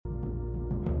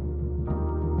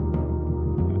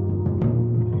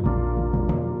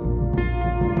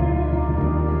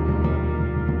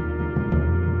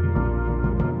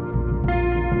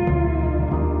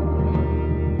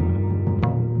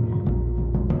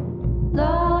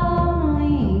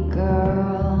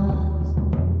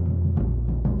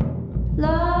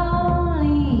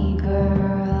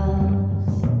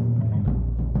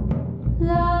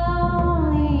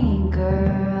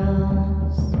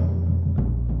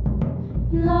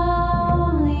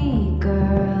Lonely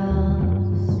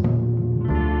girls,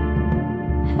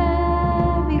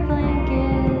 heavy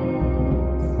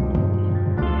blankets,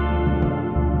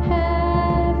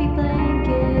 heavy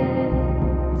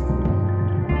blankets,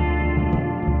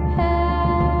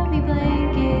 heavy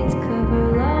blankets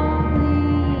cover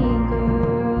lonely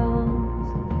girls.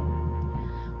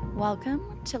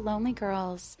 Welcome to Lonely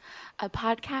Girls, a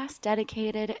podcast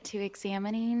dedicated to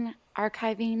examining,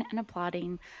 archiving, and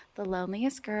applauding the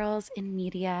loneliest girls in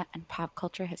media and pop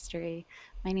culture history.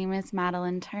 My name is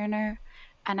Madeline Turner,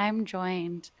 and I'm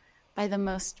joined by the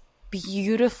most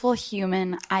beautiful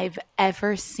human I've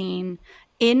ever seen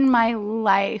in my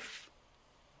life,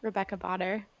 Rebecca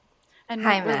Botter. And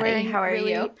Hi, Maddie. How are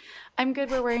you? I'm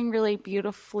good. We're wearing really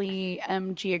beautifully,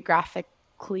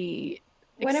 geographically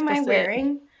What am I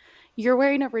wearing? You're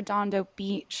wearing a Redondo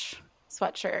Beach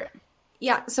sweatshirt.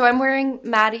 Yeah, so I'm wearing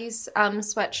Maddie's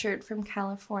sweatshirt from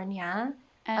California.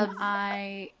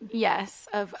 And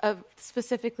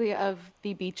specifically of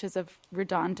the beaches of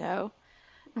Redondo.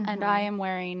 Mm-hmm. And I am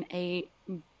wearing a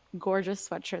gorgeous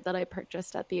sweatshirt that I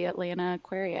purchased at the Atlanta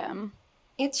Aquarium.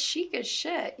 It's chic as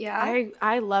shit, yeah.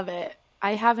 I love it.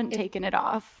 I haven't taken it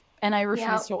off, and I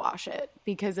refuse to wash it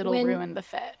because it'll ruin the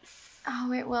fit. Oh,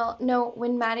 wait, well, no,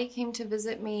 when Maddie came to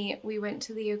visit me, we went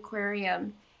to the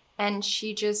aquarium, and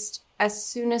she just, as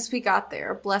soon as we got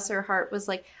there, bless her heart, was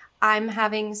like, I'm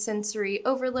having sensory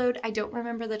overload. I don't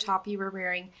remember the top you were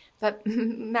wearing, but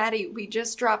Maddie, we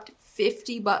just dropped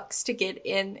 $50 to get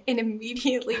in, and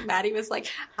immediately Maddie was like,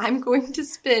 I'm going to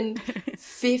spend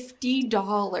 $50.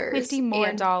 $50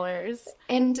 more dollars.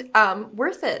 And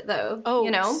worth it, though. Oh,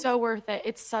 you know? So worth it.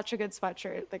 It's such a good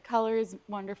sweatshirt. The color is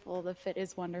wonderful. The fit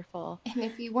is wonderful. And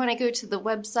if you want to go to the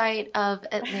website of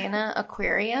Atlanta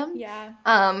Aquarium, yeah,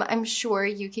 I'm sure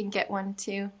you can get one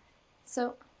too.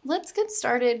 So let's get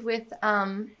started with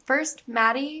first,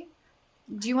 Maddie.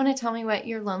 Do you want to tell me what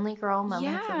your lonely girl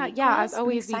moment of the week was? As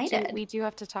always, we do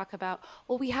have to talk about,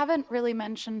 well, we haven't really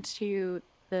mentioned to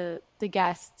the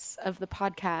guests of the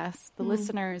podcast, the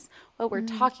listeners, what we're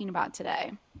talking about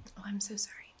today. Oh, I'm so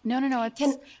sorry. No.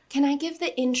 Can I give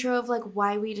the intro of like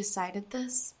why we decided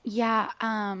this? Yeah,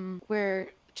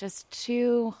 we're just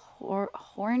two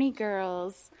horny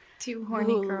girls. Two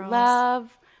horny girls. Love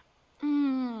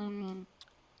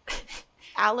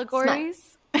allegories.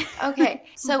 Okay,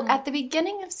 so at the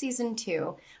beginning of season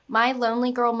 2, my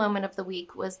lonely girl moment of the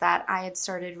week was that I had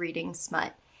started reading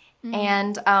smut.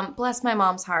 And bless my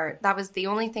mom's heart, that was the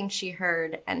only thing she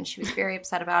heard, and she was very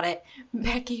upset about it.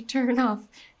 Becky, turn off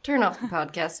the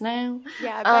podcast now.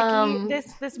 Yeah, Becky,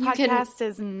 this podcast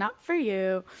is not for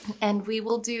you. And we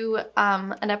will do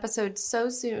an episode so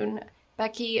soon,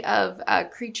 Becky, of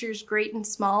Creatures Great and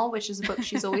Small, which is a book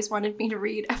she's always wanted me to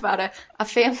read about a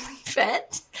family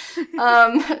vet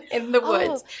in the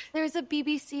woods. There's a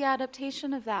BBC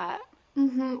adaptation of that.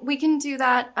 Mm-hmm. We can do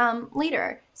that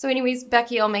later. So anyways,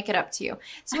 Becky, I'll make it up to you.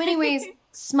 So anyways,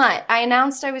 smut. I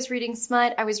announced I was reading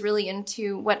smut. I was really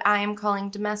into what I am calling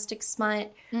domestic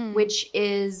smut, which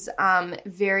is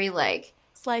very like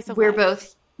slice of we're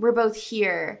life. We're both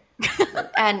here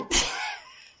and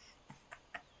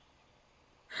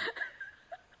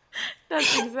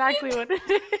That's exactly what it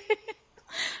is.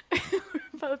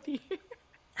 We're both here.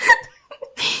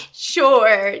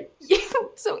 Sure.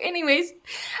 So anyways,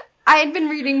 I had been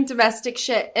reading domestic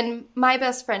shit, and my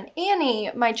best friend, Annie,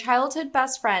 my childhood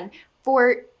best friend,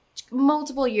 for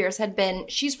multiple years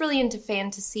she's really into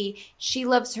fantasy. She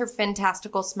loves her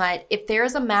fantastical smut. If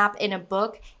there's a map in a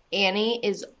book, Annie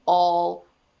is all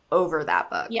over that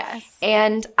book. Yes.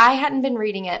 And I hadn't been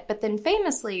reading it, but then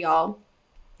famously, y'all,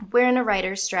 we're in a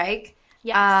writer's strike.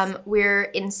 Yes. We're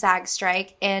in SAG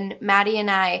strike, and Maddie and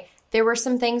I, there were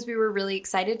some things we were really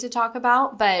excited to talk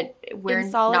about, but we're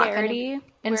in solidarity.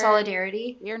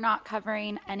 We're not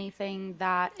covering anything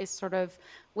that is sort of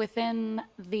within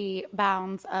the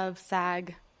bounds of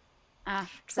SAG,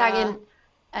 SAG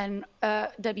and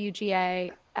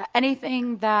WGA,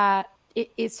 anything that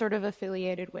is sort of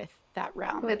affiliated with that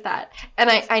realm. With that. And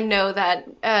I know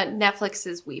that Netflix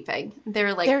is weeping.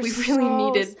 They're like, we really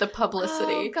needed the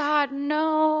publicity. Oh, God,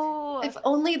 no. If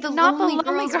only the Not lonely the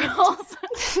lonely girls.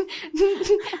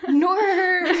 Nor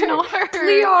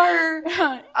Clear.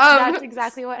 That's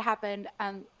exactly what happened.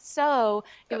 So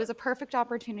it was a perfect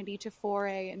opportunity to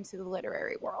foray into the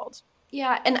literary world.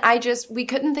 Yeah, and we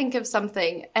couldn't think of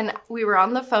something. And we were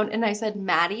on the phone, and I said,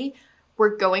 Maddie,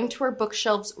 we're going to our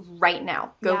bookshelves right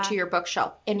now. Go to your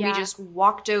bookshelf. And we just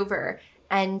walked over,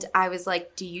 and I was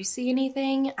like, do you see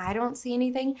anything? I don't see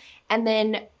anything. And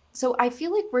then So I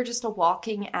feel like we're just a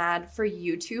walking ad for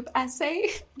YouTube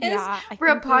essays. Yeah, I We're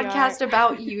a think we are. podcast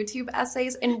about YouTube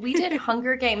essays, and we did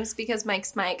Hunger Games because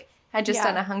Mike's Mike had just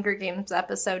done a Hunger Games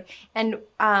episode, and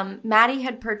Maddie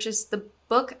had purchased the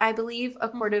book, I believe, A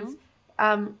Court of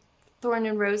Thorn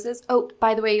and Roses. Oh,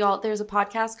 by the way, y'all, there's a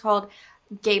podcast called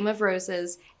Game of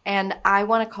Roses, and I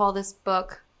want to call this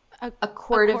book A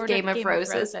Court of Game of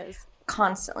Roses.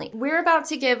 Constantly. We're about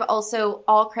to give also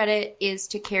all credit is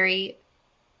to Carrie.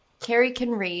 Carrie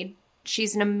can read.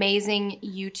 She's an amazing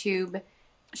YouTube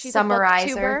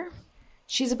summarizer.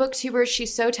 She's a booktuber.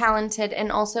 She's so talented.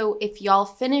 And also, if y'all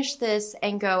finish this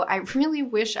and go, I really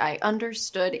wish I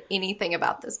understood anything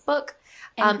about this book,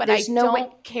 but I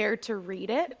don't care to read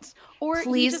it. Or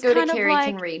please go to Carrie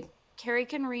Can Read. Carrie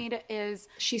Can Read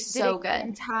she's so good.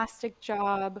 Fantastic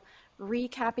job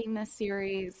recapping this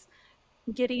series,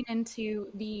 getting into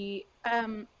the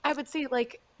I would say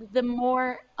like the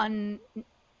more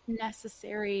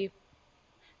unnecessary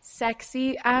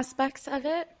sexy aspects of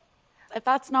it. If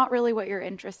that's not really what you're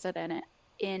interested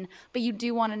in, but you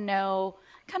do want to know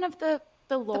kind of the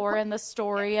lore and the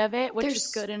story of it, which is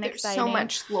good and exciting. There's so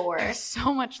much lore. There's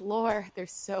so much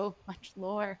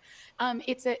lore.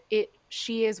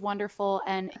 She is wonderful,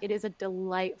 and it is a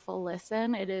delightful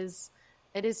listen. It is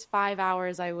 5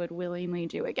 hours I would willingly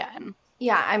do again.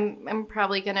 Yeah, I'm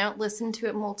probably going to listen to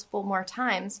it multiple more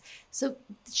times. So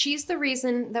she's the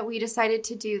reason that we decided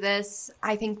to do this.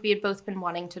 I think we had both been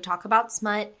wanting to talk about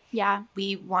smut. Yeah.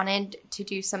 We wanted to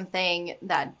do something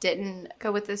that didn't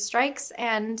go with the strikes.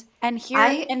 And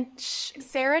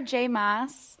Sarah J.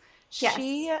 Maas,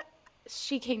 yes.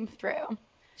 she came through.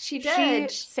 She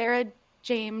did. Sarah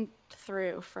came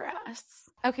through for us.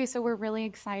 Okay, so we're really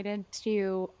excited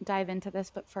to dive into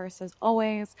this, but first, as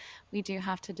always, we do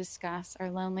have to discuss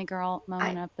our Lonely Girl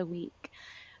moment of the week.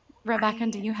 Rebecca,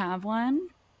 do you have one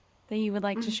that you would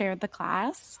like to share with the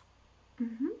class?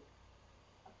 Mm-hmm.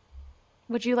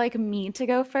 Would you like me to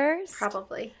go first?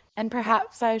 Probably. And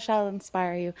perhaps I shall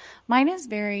inspire you. Mine is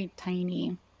very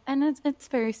tiny, and it's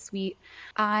very sweet.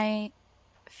 I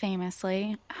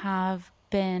famously have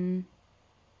been,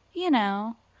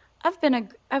 I've been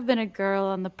a girl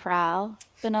on the prowl.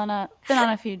 Been on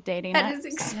a few dating apps. That is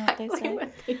exactly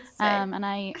what they say. And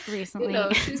I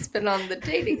recently, she's been on the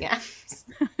dating apps.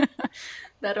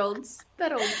 that old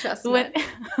chestnut.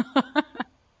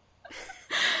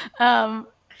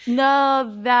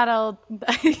 No, that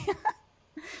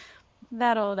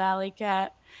old alley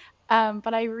cat.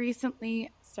 But I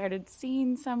recently started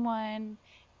seeing someone,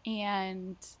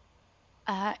 and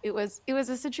it was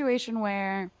a situation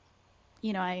where,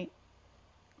 I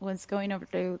was going over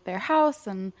to their house,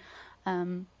 and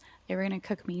they were going to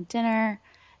cook me dinner,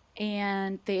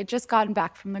 and they had just gotten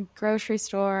back from the grocery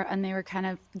store, and they were kind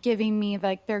of giving me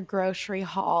like their grocery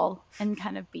haul and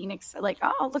kind of being like,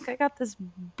 oh, look, I got this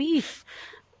beef.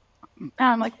 And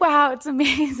I'm like, wow, it's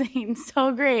amazing.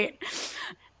 So great.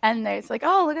 And it's like,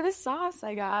 oh, look at this sauce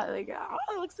I got. Like, oh,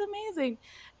 it looks amazing.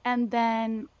 And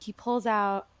then he pulls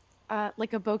out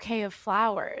like a bouquet of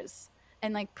flowers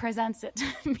and like presents it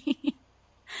to me.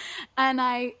 And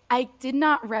I did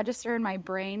not register in my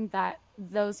brain that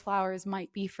those flowers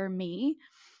might be for me.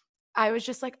 I was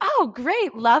just like, oh,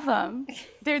 great, love them.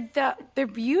 They're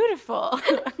beautiful.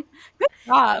 Good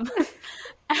job.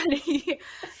 And he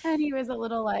was a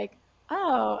little like,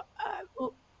 oh,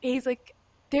 he's like,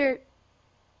 they're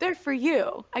for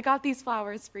you. I got these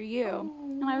flowers for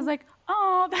you. And I was like,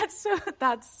 oh, that's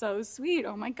so sweet.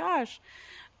 Oh my gosh.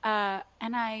 The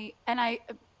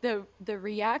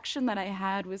reaction that I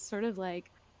had was sort of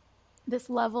like this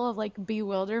level of like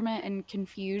bewilderment and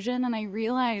confusion. And I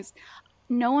realized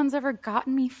no one's ever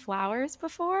gotten me flowers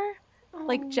before.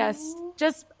 Like just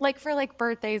like for like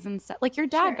birthdays and stuff. Like your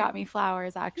dad got me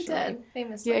flowers, actually. He did,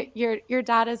 famously. Your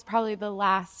dad is probably the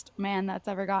last man that's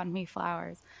ever gotten me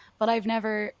flowers. But I've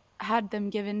never had them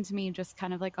given to me just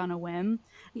kind of like on a whim.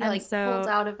 Yeah, and like so, pulled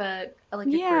out of a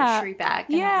grocery bag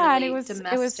in a really and it was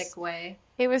domestic way.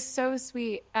 It was so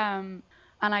sweet. And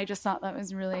I just thought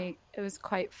it was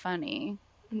quite funny.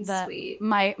 That sweet.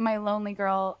 My lonely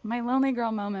girl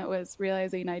moment was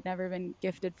realizing I'd never been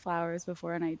gifted flowers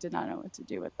before, and I did not know what to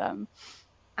do with them.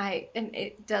 And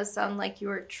it does sound like you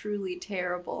are truly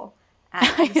terrible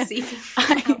at receiving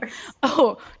flowers.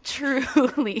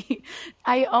 Truly.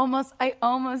 I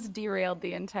almost derailed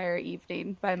the entire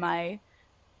evening by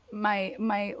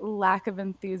my lack of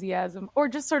enthusiasm, or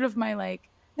just sort of my like,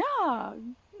 yeah,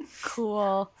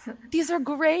 cool. These are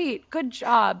great. Good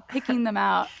job picking them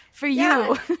out for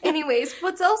you. Anyways,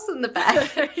 what's else in the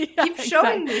bag? Keep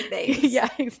showing me things. Yeah,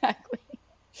 exactly.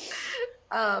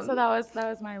 So that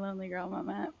was my lonely girl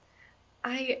moment.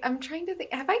 I'm trying to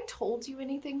think. Have I told you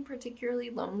anything particularly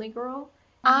lonely, girl?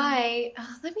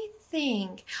 Let me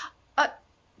think.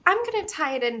 I'm gonna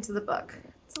tie it into the book.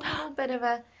 It's a little bit of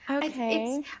a.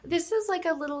 Okay. This is like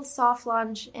a little soft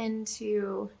launch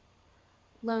into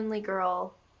lonely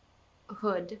girl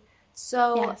hood.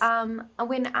 So, Yes.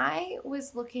 when I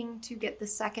was looking to get the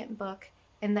second book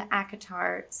in the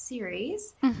ACOTAR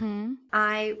series, Mm-hmm.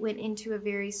 I went into a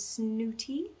very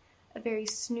snooty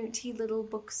little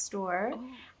bookstore, Oh.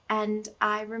 and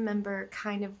I remember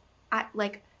kind of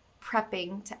like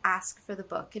prepping to ask for the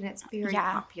book, and it's very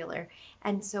Yeah. popular.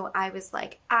 And so I was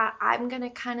like, I'm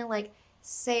gonna kind of like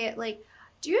say it like,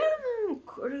 do you have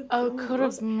Coat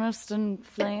of Mist and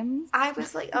Flames? I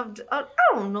was like, I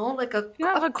don't know, like a You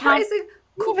have a crazy You have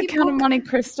a cookie Count of book. Monte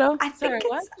Cristo? I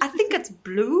think it's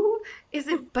blue. Is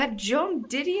it by Joan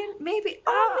Didion? Maybe.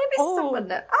 Someone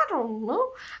that I don't know.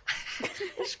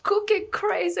 It's cookie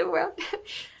crazy world.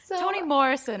 So, Toni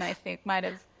Morrison, I think, might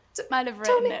have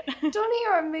written it. Tony,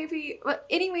 or maybe. But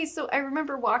anyway, so I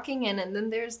remember walking in, and then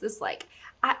there's this like.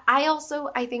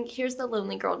 I think here's the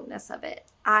lonely girlness of it.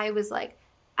 I was like,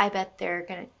 I bet they're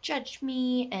gonna judge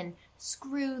me and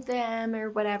screw them or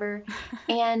whatever,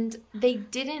 and they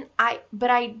didn't. But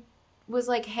I was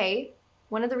like, hey,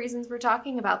 one of the reasons we're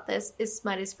talking about this is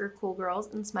smut is for cool girls,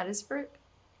 and smut is for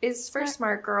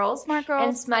smart girls. Smart girls.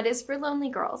 And smut is for lonely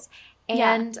girls.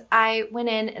 Yeah. And I went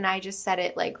in and I just said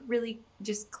it like really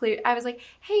just clear. I was like,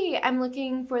 hey, I'm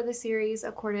looking for the series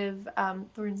A Court of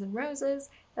Thorns and Roses.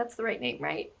 That's the right name,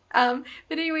 right? But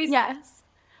anyways. Yes.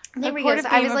 There we Court go. of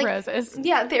So I Game was of like, Roses.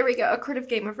 yeah, there we go. A Court of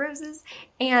Game of Roses.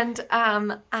 And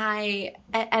I'm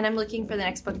looking for the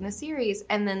next book in the series.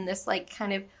 And then this like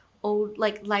kind of old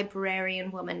like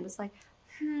librarian woman was like,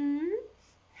 and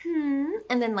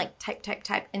then like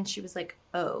type. And she was like,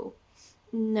 oh,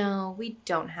 no, we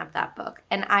don't have that book.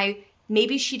 And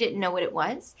maybe she didn't know what it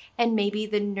was. And maybe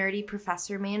the nerdy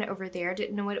professor man over there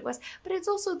didn't know what it was. But it's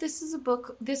also, this is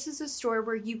a store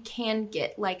where you can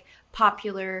get like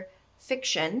popular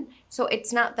fiction. So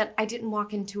it's not that I didn't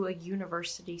walk into a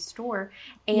university store.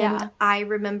 And Yeah. I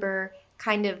remember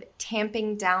kind of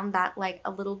tamping down that like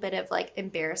a little bit of like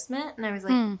embarrassment. And I was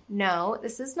like, no,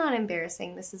 this is not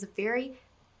embarrassing. This is a very,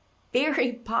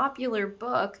 very popular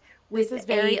book. This is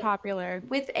very popular.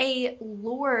 With a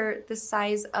lore the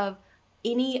size of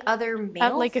any other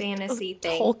male Like fantasy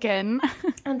thing. Tolkien.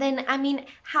 And then, I mean,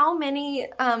 how many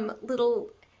little...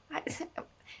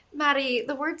 Maddie,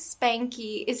 the word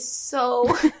spanky is so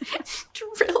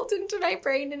drilled into my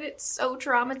brain, and it's so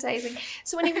traumatizing.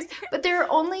 So anyways, but there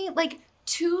are only like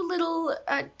two little...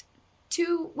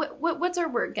 what's our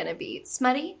word gonna be?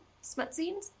 Smutty? Smut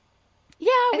scenes? Yeah,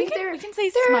 we think can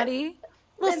say smutty.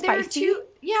 A little spicy.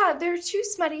 There are two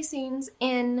smutty scenes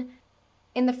in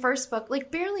the first book,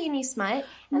 like barely any smut.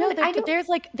 And No, then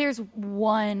there's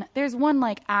one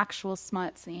like actual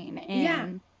smut scene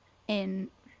in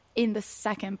the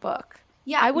second book.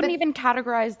 Yeah, I wouldn't even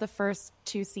categorize the first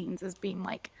two scenes as being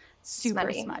like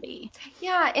super Smutty. smutty.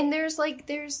 Yeah, and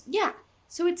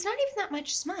so it's not even that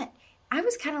much smut. I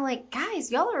was kind of like,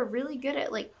 guys, y'all are really good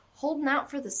at like holding out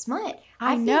for the smut.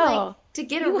 I feel know. like to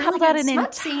get a You really held good out an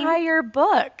smut scene, entire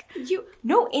book.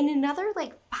 in another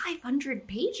like 500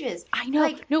 pages. I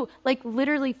know. Like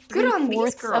literally Good on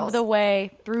these 3/4 of girls. the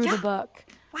way through Yeah. the book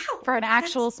Wow, for an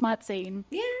actual smut scene.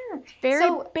 yeah, Very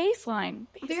So, baseline.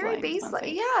 very smut baseline.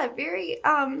 scene. Yeah, very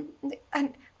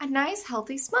a nice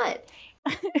healthy smut.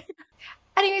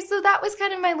 Anyway, so that was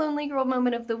kind of my lonely girl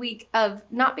moment of the week of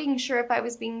not being sure if I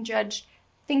was being judged,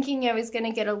 thinking I was going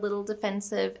to get a little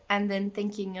defensive, and then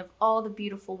thinking of all the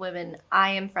beautiful women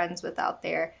I am friends with out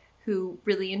there who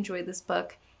really enjoy this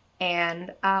book,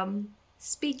 and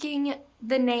speaking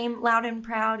the name loud and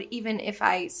proud, even if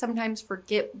I sometimes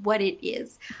forget what it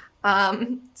is.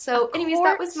 So anyways,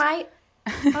 that was my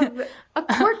A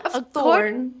Court of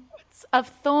Thorn. Of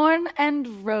Thorn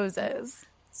and Roses.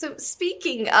 So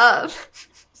speaking of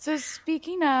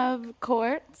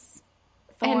Courts,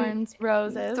 Thorns,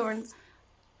 Roses. Thorns,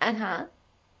 We're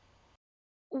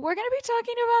going to be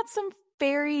talking about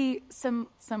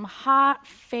some hot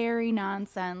fairy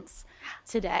nonsense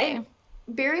today.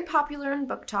 Very popular in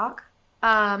book talk.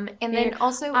 And then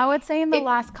also, I would say in the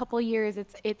last couple years,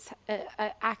 it's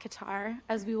ACOTAR,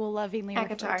 as we will lovingly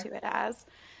refer ACOTAR. to it as.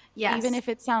 yes. Even if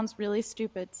it sounds really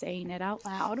stupid saying it out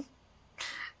loud.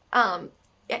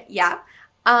 Yeah.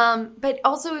 But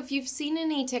also, if you've seen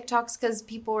any TikToks, because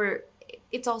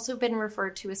it's also been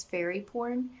referred to as fairy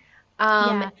porn.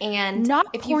 And not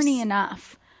if you've corny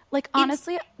enough. Like,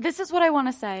 honestly, this is what I want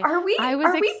to say. Are we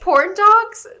porn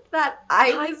dogs that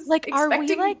I was are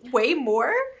we expecting way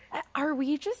more? Are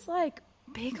we just like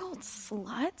big old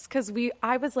sluts? Because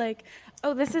I was like,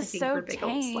 oh, this is so we're big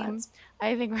old tame. sluts.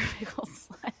 I think we're big old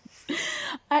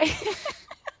sluts.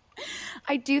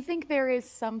 I do think there is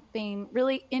something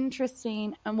really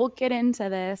interesting, and we'll get into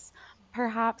this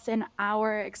perhaps in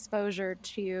our exposure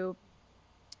to,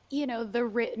 the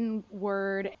written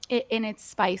word in its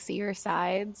spicier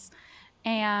sides,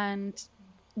 and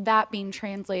that being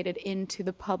translated into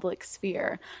the public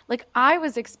sphere. Like, I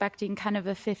was expecting kind of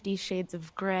a 50 Shades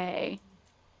of Grey.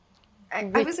 I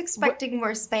was expecting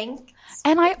more spank.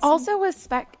 And I also was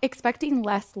expecting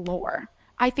less lore.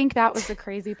 I think that was the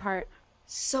crazy part.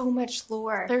 So much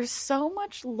lore. There's so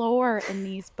much lore in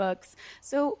these books.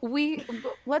 So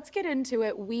let's get into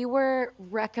it. We were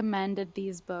recommended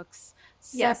these books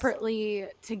separately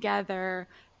together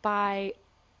by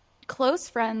close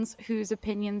friends whose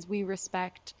opinions we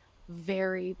respect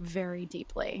very, very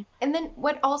deeply. And then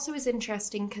what also is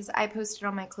interesting, because I posted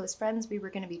on my close friends, we were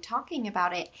going to be talking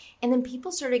about it, and then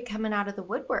people started coming out of the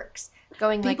woodworks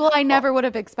going people like, I never would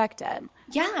have expected.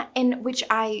 Yeah, and which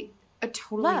I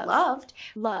totally loved.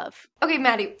 Love. Okay,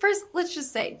 Maddie, first let's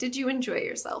just say, did you enjoy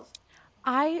yourself?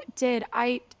 I did.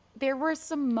 There were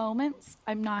some moments,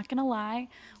 I'm not going to lie,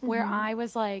 where I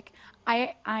was like,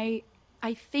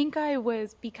 I think I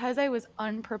was, because I was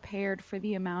unprepared for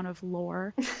the amount of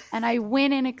lore, and I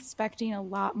went in expecting a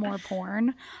lot more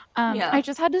porn. I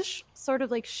just had to sort of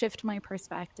like shift my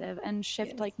perspective and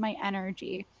shift like my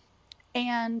energy.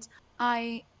 And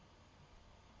I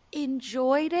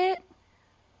enjoyed it.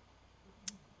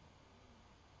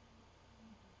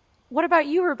 What about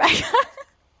you, Rebecca?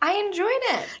 I enjoyed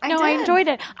it. I enjoyed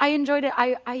it. I enjoyed it.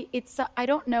 I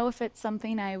don't know if it's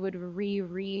something I would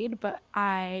reread, but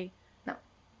I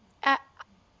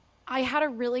had a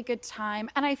really good time,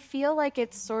 and I feel like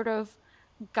it's sort of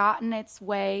gotten its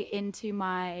way into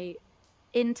my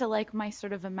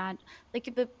sort of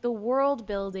like the world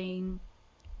building,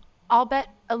 I'll bet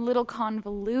a little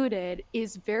convoluted,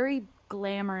 is very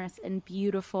glamorous and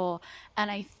beautiful, and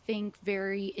I think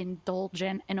very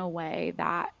indulgent in a way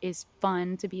that is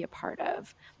fun to be a part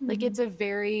of. Like, it's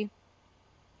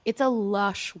a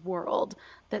lush world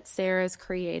that Sarah's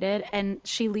created, and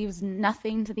she leaves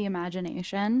nothing to the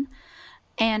imagination.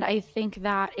 And I think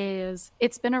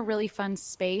it's been a really fun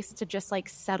space to just like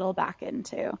settle back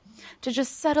into,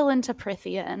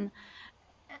 Prithian.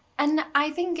 And I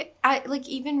think,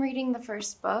 even reading the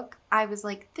first book, I was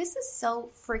like, this is so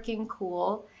freaking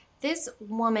cool. This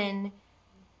woman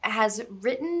has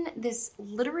written this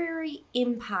literary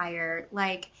empire,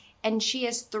 and she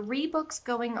has 3 books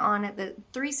going on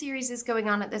 3 series going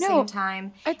on at the same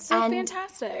time. It's so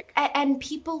fantastic. And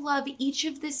people love each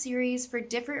of the series for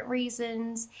different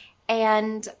reasons.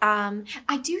 And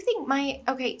I do think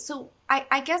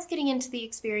I guess getting into the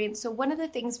experience, so one of the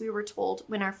things we were told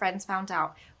when our friends found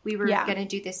out we were going to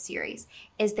do this series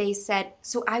is they said,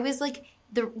 so I was like,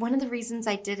 one of the reasons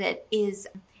I did it is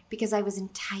because I was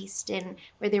enticed in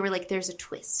where they were like, there's a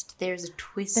twist. There's a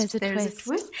twist. There's a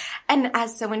twist. And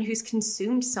as someone who's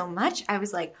consumed so much, I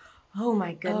was like, oh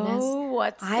my goodness. Oh,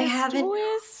 what's this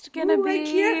twist gonna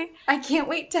be? I can't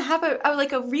wait to have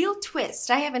a real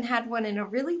twist. I haven't had one in a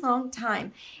really long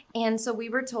time. And so we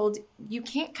were told you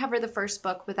can't cover the first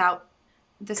book without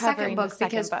the second book,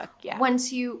 because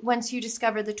once you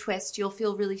discover the twist, you'll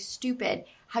feel really stupid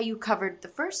how you covered the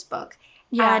first book.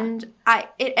 Yeah.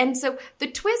 And so the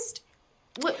twist,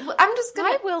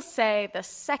 I will say the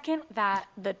second that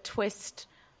the twist,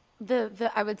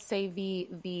 I would say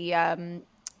when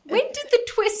did the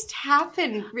twist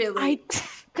happen, really?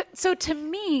 So to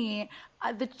me,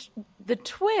 the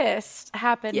twist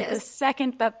happened the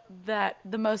second that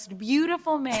the most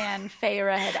beautiful man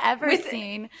Feyre had ever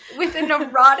seen, with an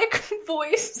erotic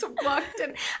voice, walked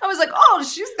in. I was like, oh,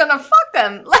 she's gonna fuck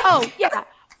them. Oh yeah.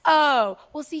 Oh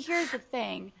well. See, here's the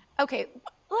thing. Okay,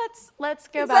 let's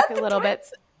go back a little bit.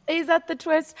 Is that the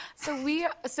twist?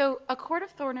 So A Court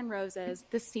of Thorn and Roses,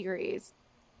 the series,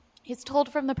 is told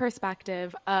from the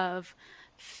perspective of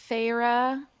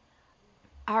Feyre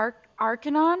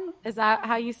Arcanon. Is that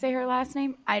how you say her last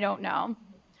name? I don't know.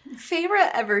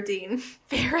 Feyre Everdeen.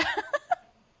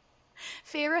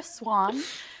 Feyre Swan.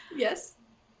 Yes.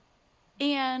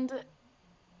 And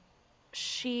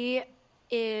she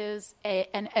is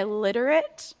an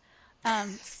illiterate,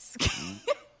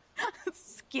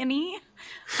 skinny,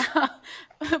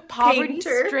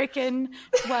 poverty-stricken,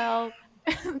 well,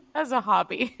 as a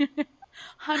hobby,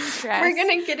 Huntress. We're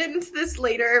gonna get into this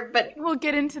later, but We'll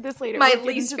get into this later. my We'll get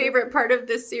least into favorite part of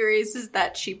this series is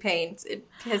that she paints. It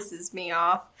pisses me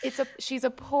off. She's a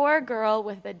poor girl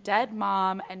with a dead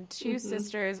mom and two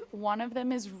sisters. One of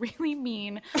them is really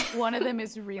mean. One of them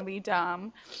is really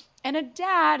dumb. And a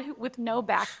dad with no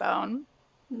backbone.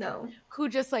 No. Who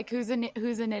just like who's an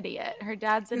idiot. Her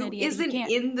dad's an idiot. Isn't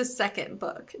in the second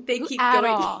book. They keep at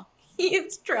going. All. He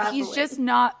is traveling. He's just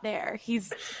not there.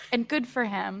 And good for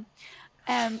him.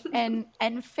 And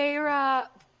Feyre,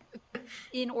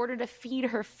 in order to feed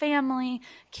her family,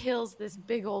 kills this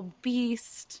big old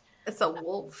beast. It's a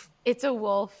wolf. It's a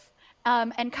wolf.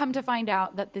 And come to find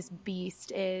out that this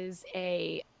beast is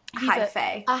a high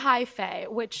fae. A high fae,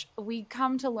 which we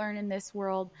come to learn in this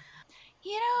world.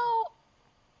 You know,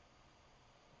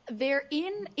 they're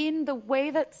in the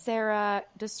way that Sarah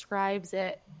describes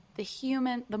it,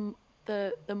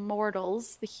 the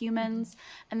mortals, the humans,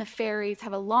 and the fairies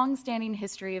have a long-standing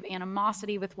history of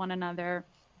animosity with one another.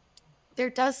 There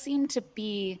does seem to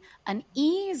be an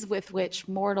ease with which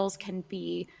mortals can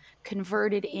be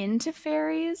converted into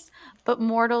fairies, but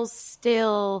mortals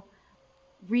still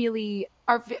really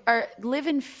live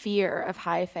in fear of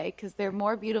high fae because they're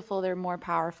more beautiful, they're more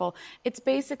powerful. It's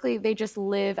basically they just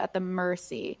live at the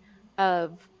mercy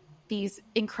of these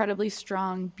incredibly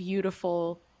strong,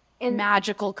 beautiful,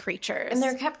 magical creatures. And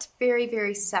they're kept very,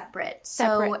 very separate.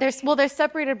 So they're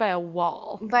separated by a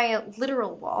wall. By a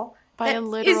literal wall.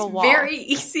 Wall. Very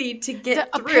easy to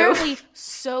get through. Apparently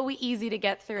so easy to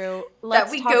get through. That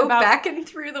we go back and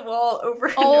through the wall over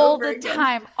and over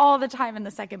again. All the time in the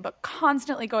second book.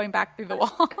 Constantly going back through the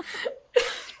wall.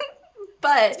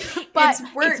 But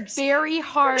it's very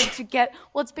hard to get.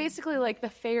 Well, it's basically like the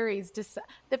fairies.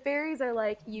 The fairies are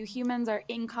like, you humans are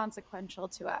inconsequential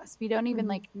to us. We don't even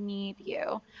need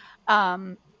you.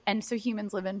 And so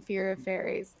humans live in fear of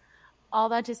fairies. All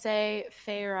that to say,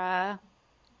 Feyre.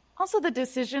 Also, the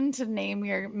decision to name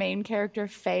your main character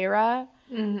Feyre.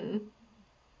 Mm-hmm.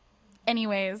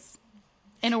 Anyways,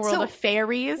 in a world of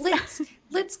fairies.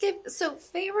 Let's give... So,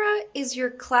 Feyre is your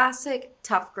classic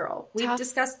tough girl. We've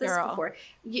discussed this before.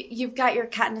 You've got your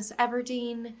Katniss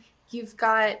Everdeen. You've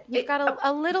got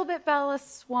a little bit Bella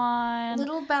Swan.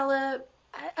 Little Bella...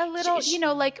 A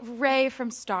little, like Rey from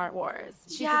Star Wars.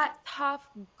 She's a tough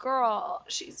girl.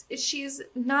 She's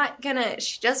not gonna...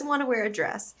 She doesn't want to wear a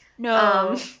dress.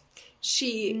 No.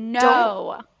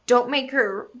 Don't make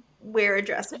her wear a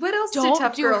dress. What else do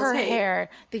tough girls hate? Hair.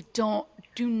 They do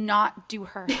not do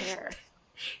her hair.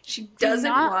 She doesn't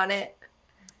want it.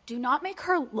 Do not make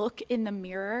her look in the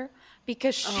mirror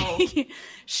because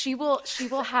she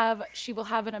will have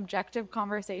an objective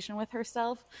conversation with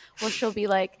herself where she'll be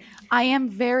like, I am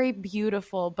very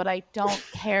beautiful, but I don't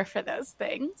care for those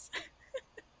things.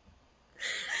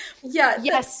 Yeah,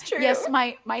 that's true. Yes,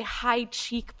 my high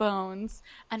cheekbones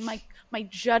and my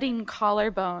jutting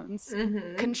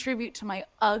collarbones contribute to my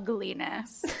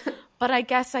ugliness. But I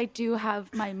guess I do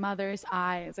have my mother's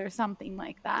eyes or something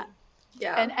like that.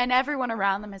 Yeah. And everyone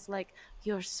around them is like,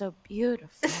 you're so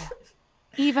beautiful.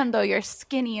 Even though you're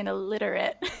skinny and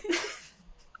illiterate.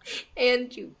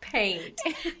 And you paint.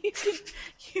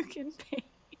 you can paint.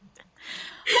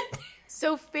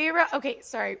 So Feyre, okay,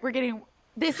 sorry, we're getting...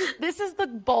 This is the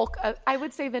bulk of, I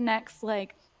would say the next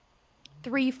like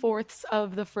 3/4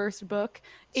 of the first book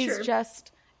is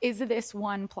this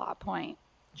one plot point.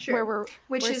 Sure.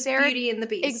 Which is Beauty and the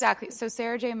Beast. Exactly. So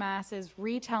Sarah J. Maas is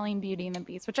retelling Beauty and the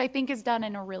Beast, which I think is done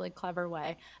in a really clever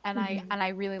way. And I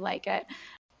really like it.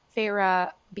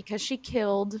 Feyre, because she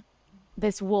killed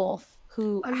this wolf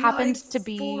who happened to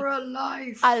be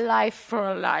a life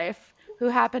for a life, who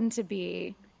happened to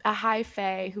be a high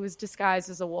fae who was disguised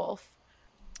as a wolf.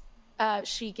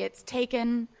 She gets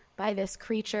taken by this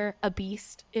creature, a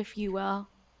beast, if you will,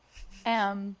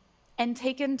 and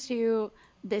taken to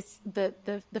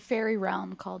the fairy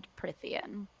realm called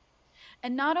Prythian.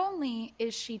 And not only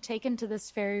is she taken to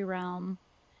this fairy realm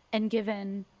and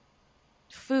given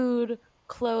food,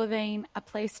 clothing, a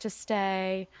place to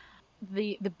stay,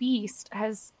 the beast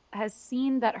has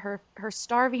seen that her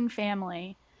starving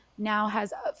family now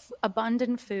has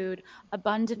abundant food,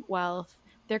 abundant wealth.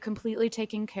 They're completely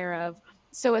taken care of.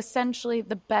 So essentially,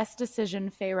 the best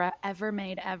decision Feyre ever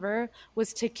made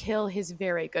was to kill his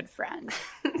very good friend.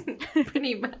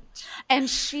 Pretty much. And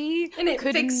it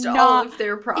fixed all of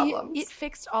their problems. It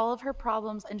fixed all of her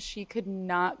problems, and she could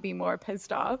not be more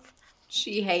pissed off.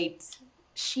 She hates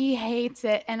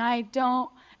it, and I don't.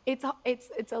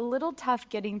 It's a little tough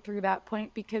getting through that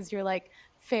point because you're like,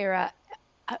 Feyre,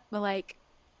 like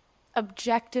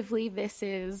objectively, this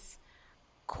is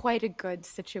quite a good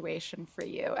situation for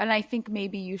you. And I think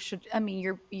maybe you should, I mean,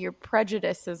 your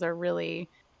prejudices are really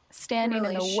standing in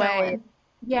Really the way. showing.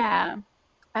 Yeah.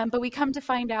 But we come to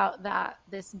find out that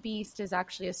this beast is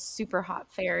actually a super hot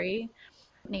fairy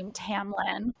named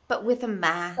Tamlin. But with a But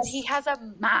mask. he has a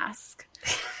mask.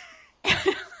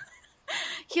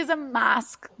 He has a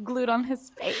mask glued on his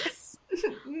face.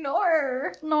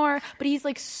 But he's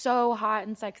like so hot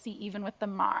and sexy even with the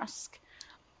mask.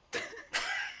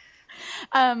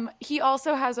 He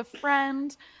also has a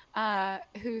friend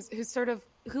who's sort of,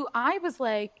 who I was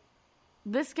like,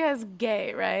 this guy's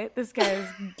gay, right? This guy's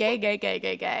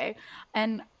gay.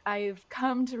 And I've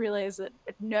come to realize that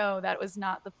no, that was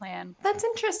not the plan. That's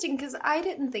interesting because I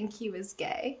didn't think he was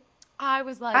gay. I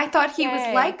was like, I thought he was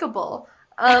gay. likable.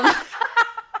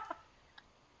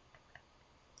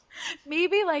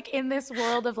 Maybe like in this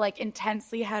world of like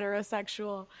intensely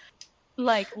heterosexual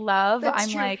like love, That's I'm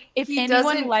true. like, if He anyone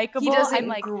doesn't- likable, he doesn't I'm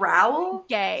like growl.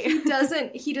 gay.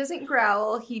 He doesn't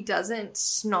growl. He doesn't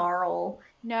snarl.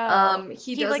 No,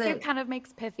 He like doesn't. kind of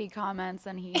makes pithy comments,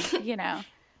 and he, you know,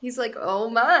 He's like, oh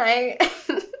my.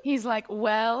 he's like,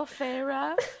 well,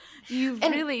 Farah, you've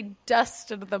And- really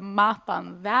dusted the mop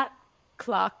on that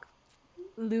clock,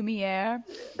 Lumiere.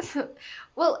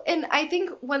 Well, and I think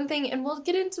one thing, and we'll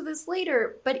get into this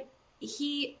later, but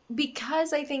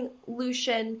because I think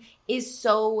Lucian is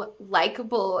so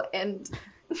likable and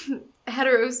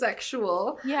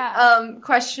heterosexual, Yeah.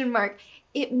 question mark,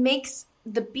 it makes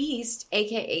the Beast,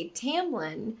 aka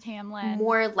Tamlin,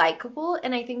 more likable,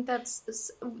 and I think that's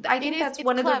It's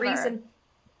one of the clever. reasons.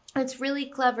 It's really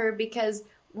clever because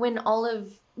when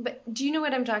but do you know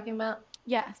what I'm talking about?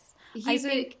 Yes, I He's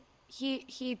think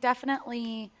he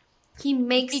definitely. he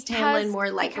makes Tamlin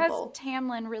more likable. Because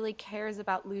Tamlin really cares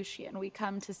about Lucian, we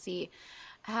come to see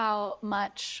how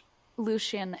much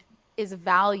Lucian is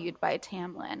valued by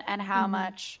Tamlin and how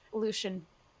much Lucian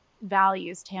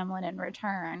values Tamlin in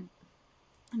return.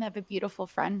 And they have a beautiful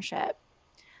friendship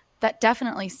that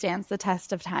definitely stands the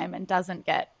test of time and doesn't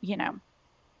get,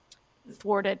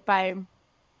 thwarted by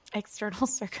external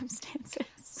circumstances.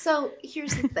 So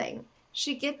here's the thing.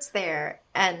 She gets there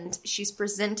and she's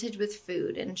presented with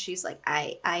food and she's like,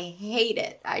 I hate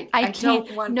it. I can't.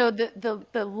 don't want. No,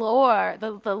 the lore,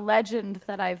 the legend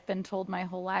that I've been told my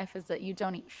whole life is that you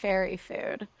don't eat fairy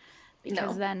food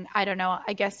because then I don't know.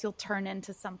 I guess you'll turn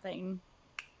into something.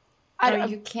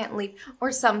 You can't leave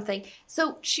or something.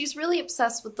 So she's really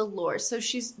obsessed with the lore. So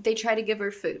they try to give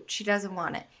her food. She doesn't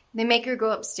want it. They make her go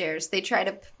upstairs. They try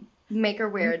to make her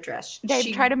wear a dress.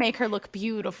 They try to make her look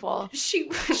beautiful. She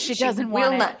doesn't will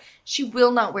want not. it. She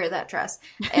will not wear that dress,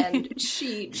 and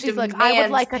she's like, I would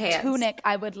like pants. a tunic.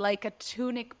 I would like a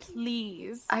tunic,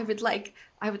 please. I would like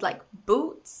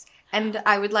boots, and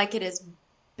I would like it as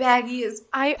baggy as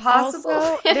possible.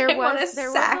 Also, And there I want a was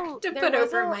sack to put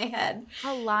over my head.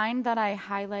 A line that I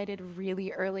highlighted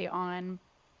really early on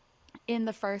in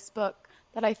the first book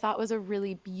that I thought was a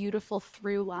really beautiful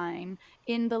through line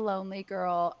in the Lonely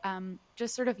Girl,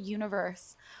 just sort of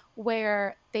universe,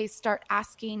 where they start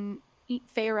asking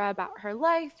Feyre about her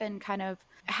life and kind of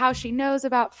how she knows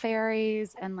about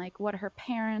fairies and like what her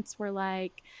parents were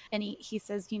like. And he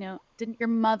says, didn't your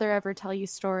mother ever tell you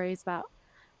stories about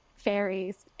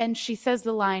fairies? And she says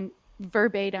the line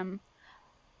verbatim,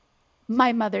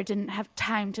 my mother didn't have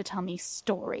time to tell me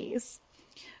stories,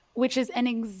 which is an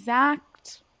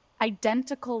exact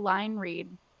identical line read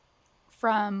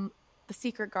from The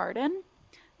Secret Garden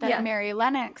that Mary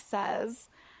Lennox says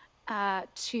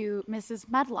to Mrs.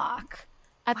 Medlock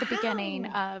at the beginning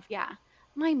of,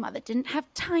 my mother didn't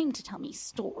have time to tell me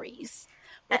stories,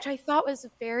 which I thought was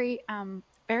a very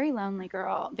Lonely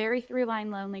Girl, very through-line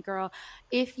Lonely Girl.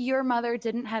 If your mother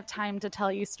didn't have time to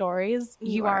tell you stories,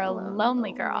 you are a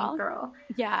lonely girl.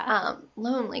 Yeah.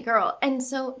 Lonely girl. And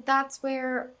so that's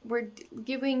where we're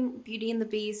giving Beauty and the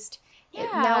Beast. Yeah.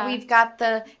 Now we've got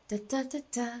the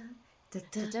da-da-da-da.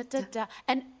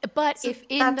 But So if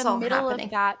in that's the all middle happening.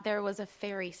 of that there was a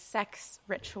fairy sex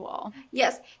ritual.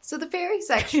 Yes. So the fairy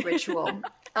sex ritual.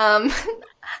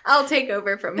 I'll take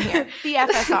over from here. The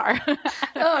FSR.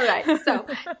 All right. So,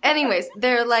 anyways,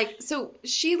 they're like, so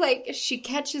she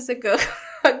catches a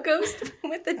ghost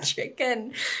with a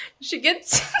chicken. She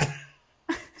gets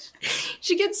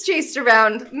chased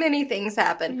around. Many things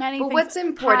happen. But what's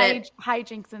important?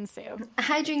 Hijinks ensue.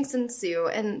 Hijinks ensue,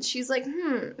 and she's like,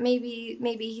 maybe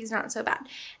he's not so bad.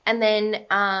 And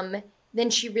then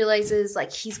she realizes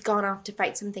like he's gone off to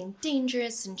fight something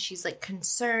dangerous, and she's like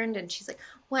concerned, and she's like,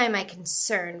 why am I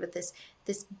concerned with this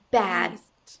bad?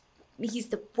 He's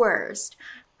the worst,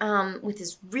 with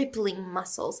his rippling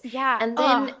muscles. Yeah.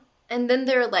 And then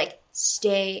they're like,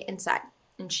 stay inside,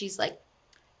 and she's like,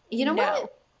 You know No.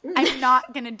 what? I'm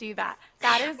not going to do that.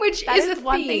 That is a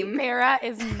one theme. thing Sarah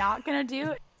is not going to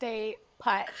do. Stay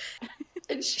put.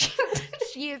 And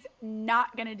She is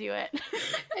not going to do it.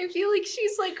 I feel like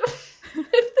she's like one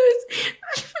of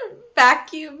those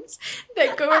vacuums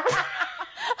that go around.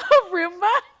 A Roomba?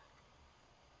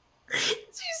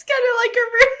 She's kind of like a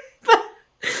Roomba.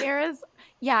 Sarah's,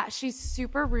 yeah, she's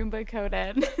super Roomba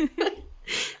coated.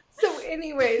 So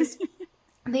anyways,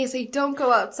 they say don't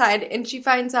go outside, and she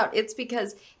finds out it's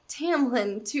because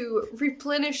Tamlin, to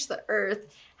replenish the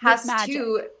earth, has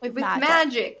to with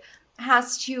magic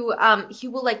has to he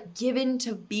will like give in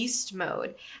to beast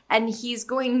mode, and he's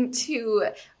going to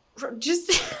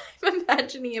just I'm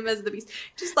imagining him as the beast,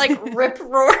 just like rip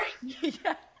roaring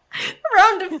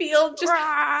around a field just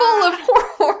full of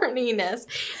horniness,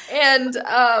 and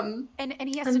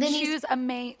he has to choose a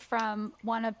mate from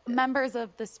one of members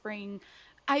of the spring.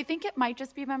 I think it might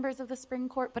just be members of the spring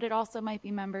court, but it also might be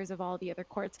members of all the other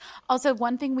courts. Also,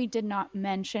 one thing we did not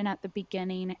mention at the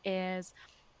beginning is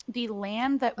the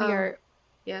land that we are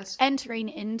entering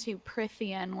into,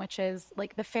 Prithian, which is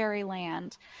like the fairy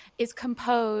land, is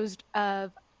composed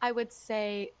of, I would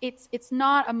say, it's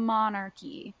not a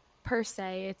monarchy per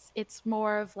se. It's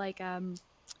more of like a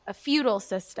feudal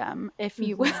system, if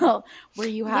you will, where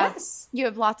you have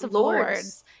lots of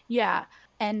lords. Yeah.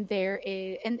 And there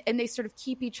is, and they sort of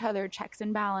keep each other checks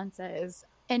and balances,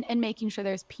 and making sure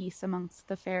there's peace amongst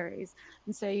the fairies.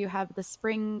 And so you have the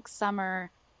spring, summer,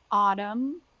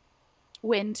 autumn,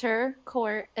 winter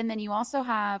court, and then you also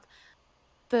have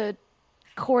the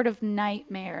court of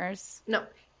nightmares. No,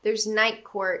 there's night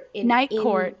court in night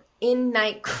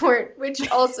court, which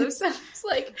also sounds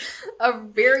like a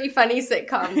very funny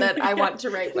sitcom that I want to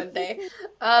write one day.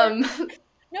 No,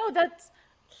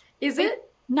 is it?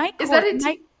 Night Court. Is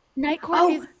that Night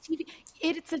Court is TV.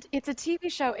 It's a TV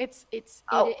show.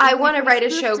 I want to write a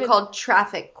show called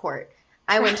Traffic Court.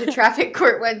 I went to Traffic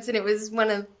Court once, and it was one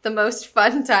of the most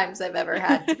fun times I've ever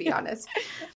had, to be honest.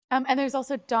 And there's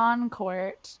also Dawn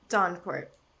Court. Dawn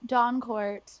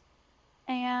Court.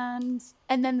 And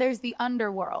then there's the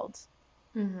underworld.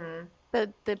 Mm-hmm.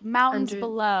 The mountains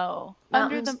below.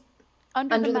 Under the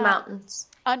mountains.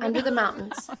 Under the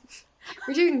mountains.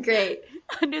 We're doing great.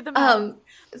 Under the mountains.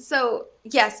 So,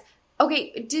 yes.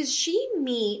 Okay, does she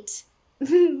meet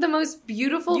the most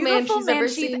beautiful man she's ever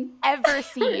seen? Does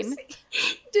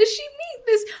she meet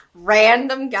this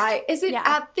random guy? Is it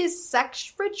at this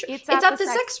sex ritual? It's at the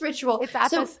sex ritual. It's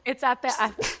at the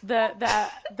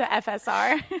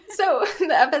FSR. So,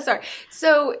 the FSR.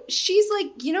 So, she's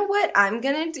like, you know what I'm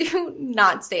going to do?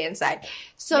 Not stay inside.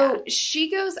 So, she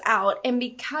goes out, and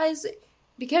because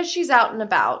she's out and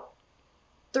about,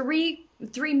 three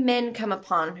men come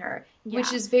upon her,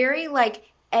 which is very like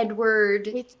Edward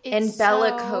and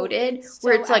Bella coded,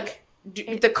 where it's like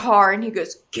the car, and he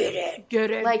goes, get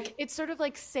it. Like, it's sort of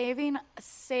like saving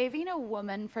a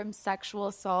woman from sexual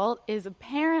assault is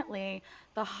apparently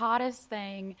the hottest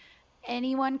thing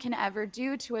anyone can ever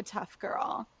do to a tough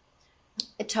girl.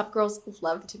 Tough girls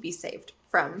love to be saved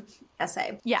from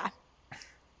SA. Yeah.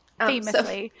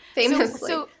 Famously.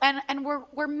 So and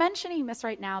we're mentioning this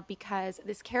right now because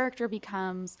this character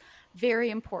becomes very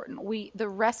important. The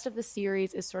rest of the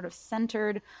series is sort of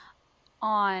centered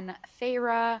on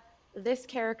Feyre, this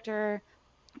character,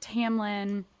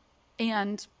 Tamlin,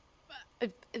 and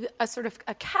a sort of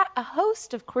a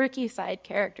host of quirky side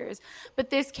characters. But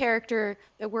this character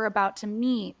that we're about to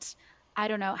meet, I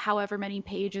don't know, however many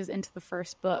pages into the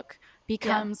first book,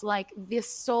 becomes like the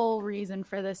sole reason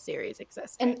for this series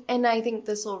existing. And I think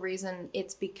the sole reason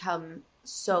it's become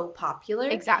so popular.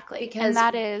 Exactly.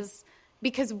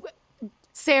 Because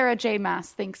Sarah J.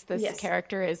 Maas thinks this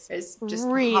character is just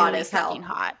really hot as hell. fucking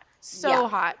hot. So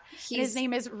hot. His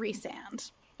name is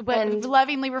Rhysand, but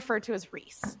lovingly referred to as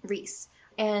Rhys.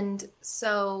 And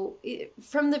so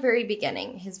from the very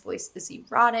beginning, his voice is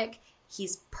erotic.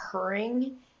 He's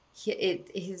purring.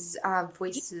 His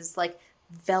voice is like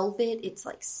velvet. It's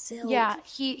like silk. Yeah,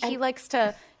 he likes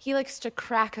to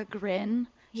crack a grin.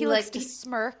 He likes to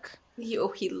smirk. He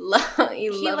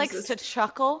likes to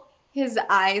chuckle. His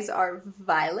eyes are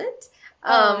violet.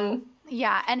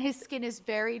 Yeah, and his skin is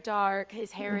very dark.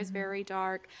 His hair is very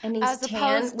dark. And he's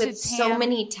tan with so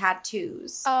many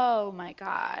tattoos. Oh my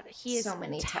God. He is so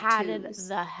many tatted tattoos.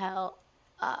 The hell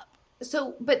up.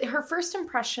 So, but her first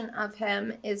impression of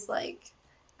him is like,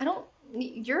 I'm not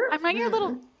your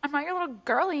little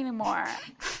girl anymore.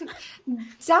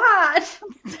 Dad.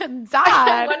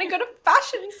 I want to go to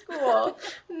fashion school.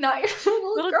 Not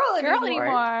your little girl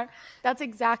anymore. That's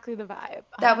exactly the vibe.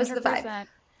 100%. That was the vibe.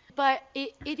 But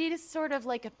it is sort of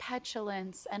like a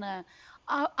petulance and a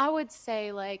I would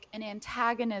say like an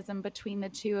antagonism between the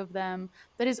two of them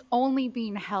that is only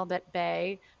being held at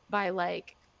bay by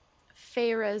like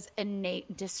Feyre's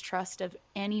innate distrust of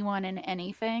anyone and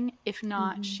anything. If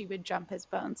not, she would jump his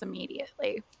bones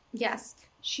immediately. Yes.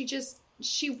 She doesn't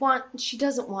want to. She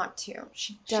doesn't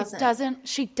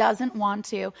want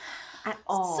to at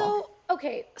all. So,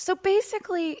 okay. So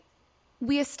basically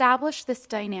we establish this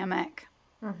dynamic.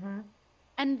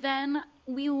 And then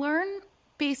we learn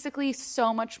basically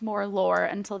so much more lore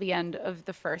until the end of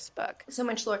the first book. So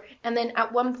much lore. And then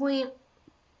at one point,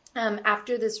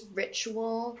 after this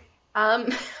ritual, our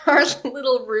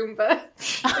little Roomba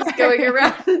is going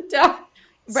around down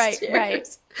Right.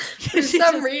 For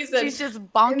some reason. She's just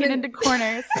bonking into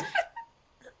corners.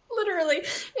 Literally.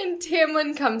 And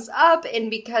Tamlin comes up, and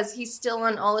because he's still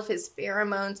on all of his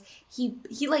pheromones, he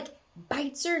like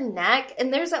bites her neck.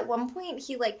 And there's at one point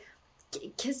he like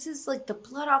kisses like the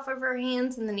blood off of her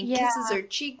hands, and then he kisses her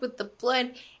cheek with the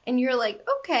blood, and you're like,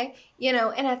 okay, you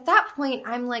know. And at that point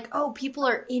I'm like, oh, people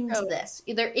are into this.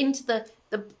 They're into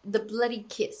the bloody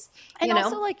kiss, and you know?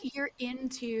 Also like you're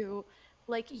into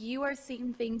like you are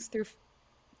seeing things through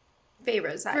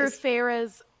Feyre's eyes, through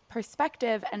Feyre's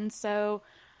perspective. And so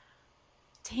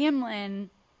Tamlin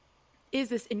is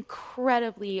this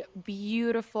incredibly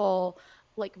beautiful,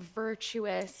 like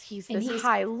virtuous. He's this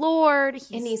high lord,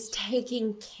 and he's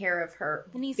taking care of her,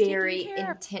 and he's very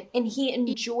intent, and he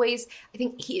enjoys. I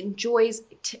think he enjoys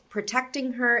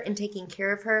protecting her and taking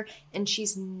care of her, and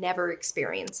she's never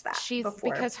experienced that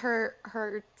before. Because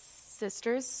her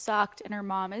sisters sucked, and her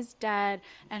mom is dead,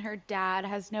 and her dad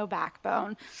has no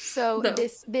backbone. So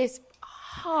this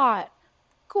hot,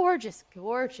 gorgeous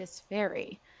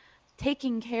fairy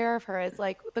taking care of her is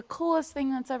like the coolest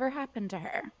thing that's ever happened to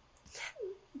her.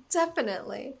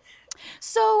 Definitely.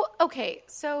 So, okay,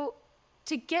 so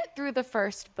to get through the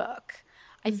first book,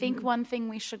 I think one thing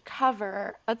we should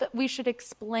cover, that we should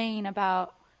explain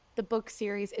about the book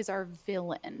series is our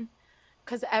villain.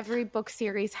 Because every book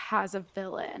series has a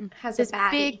villain. Has a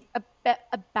baddie. A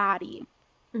baddie.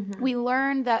 We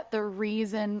learned that the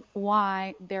reason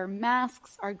why their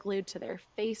masks are glued to their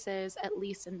faces, at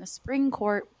least in the Spring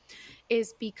Court,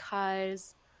 is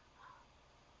because...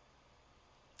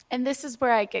 and this is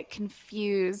where I get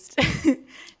confused,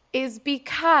 is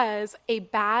because a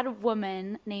bad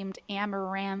woman named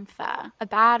Amarantha, a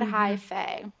bad high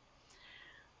fae,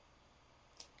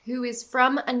 who is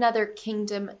from another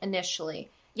kingdom initially.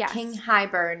 Yes. King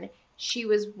Hybern. She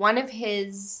was one of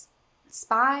his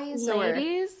spies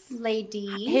ladies,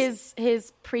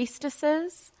 his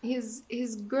priestesses, his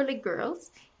girly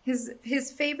girls.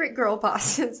 His favorite girl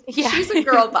bosses. Yeah. She's a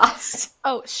girl boss.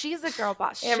 Oh, she's a girl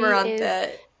boss.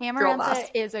 Amarantha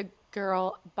is a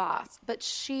girl boss. But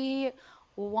she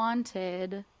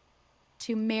wanted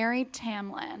to marry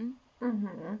Tamlin.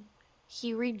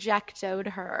 He rejectified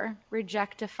her.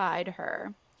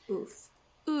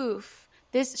 Oof.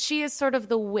 She is sort of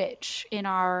the witch in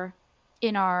our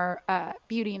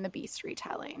Beauty and the Beast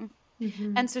retelling.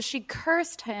 And so she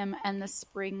cursed him and the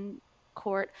Spring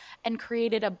Court and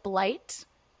created a blight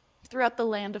throughout the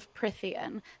land of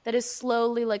Prithian that is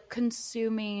slowly like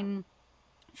consuming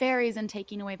fairies and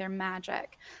taking away their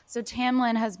magic. So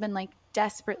Tamlin has been like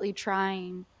desperately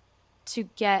trying to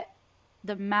get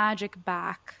the magic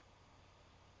back,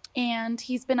 and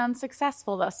he's been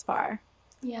unsuccessful thus far.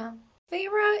 Yeah.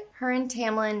 Feyre, her and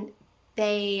Tamlin,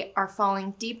 they are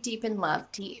falling deep in love.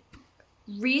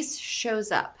 Rhys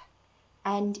shows up,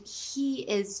 and he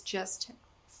is just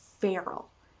feral.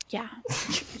 Yeah.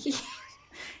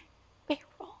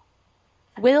 Feral.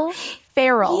 Will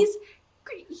Ferrell. He's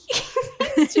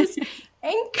just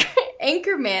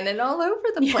anchor man and all over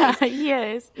the place. Yeah, he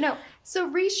is. No. So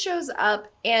Rhys shows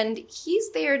up, and he's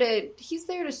there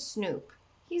to snoop.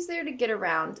 He's there to get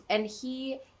around, and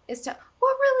he is to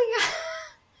what really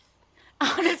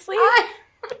honestly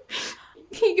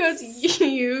he goes,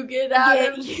 you get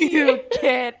out of here.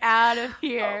 Get out of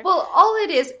here. Well, all it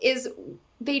is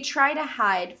they try to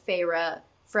hide Feyre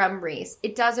from Rhys.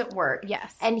 It doesn't work.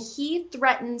 Yes. And he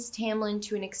threatens Tamlin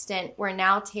to an extent where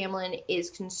now Tamlin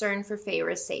is concerned for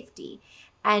Feyre's safety.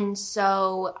 And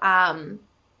so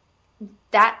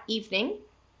that evening,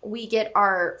 we get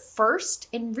our first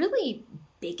and really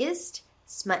biggest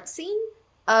smut scene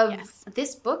of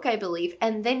this book, I believe.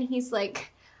 And then he's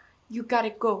like, you gotta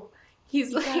go.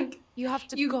 He's you have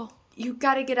to go. You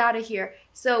gotta get out of here.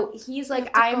 So he's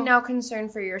like, I'm now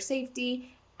concerned for your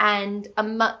safety. And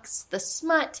amongst the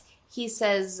smut, he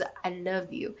says, I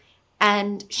love you.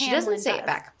 And she doesn't say it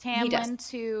back. Tamlin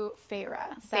to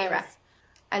Feyre says,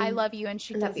 I love you, and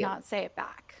she does not say it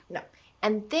back. No.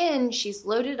 And then she's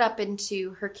loaded up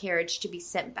into her carriage to be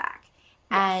sent back.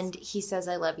 And he says,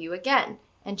 I love you again.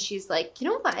 And she's like, you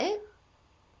know what? I'm not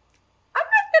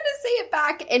going to say it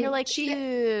back. And You're like,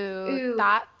 ooh,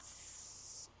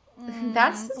 that's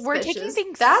suspicious. We're taking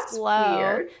things That's slow.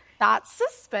 weird. That's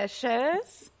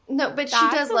suspicious. No, but she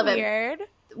does love weird. it.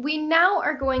 We now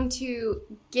are going to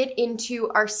get into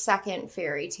our second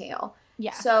fairy tale.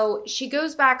 Yeah. So she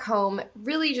goes back home,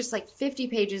 really just like 50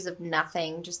 pages of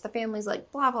nothing. Just the family's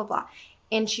like, blah, blah, blah.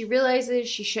 And she realizes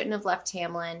she shouldn't have left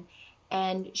Tamlin.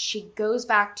 And she goes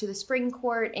back to the spring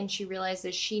court and she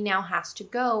realizes she now has to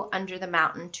go under the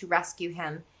mountain to rescue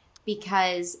him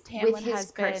because Tamlin with his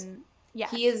has curse, been,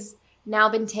 yes. he has now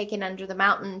been taken under the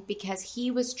mountain because he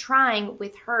was trying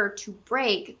with her to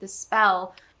break the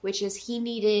spell, which is he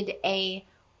needed a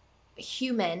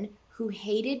human who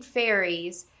hated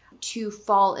fairies to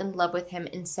fall in love with him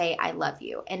and say, I love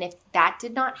you. And if that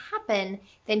did not happen,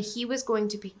 then he was going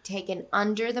to be taken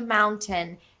under the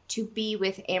mountain to be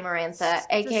with Amarantha,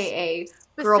 a.k.a.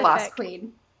 Girl Boss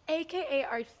Queen. A.k.a.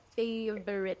 our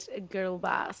favorite girl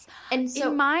boss. And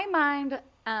so, in my mind,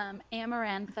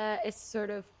 Amarantha is sort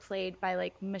of played by,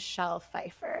 like, Michelle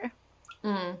Pfeiffer.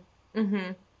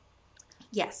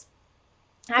 Yes.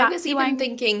 I was even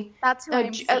thinking... That's who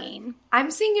I'm seeing.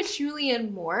 I'm seeing a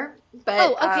Julianne Moore, but...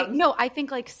 Oh, okay. No, I think,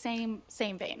 like, same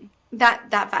vein. That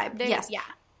vibe, yes. Yeah.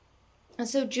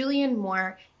 So Julianne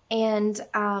Moore... And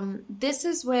this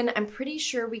is when I'm pretty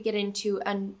sure we get into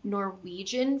a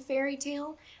Norwegian fairy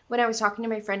tale. When I was talking to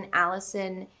my friend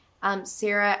Allison,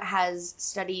 Sarah has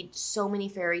studied so many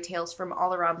fairy tales from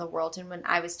all around the world. And when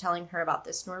I was telling her about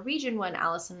this Norwegian one,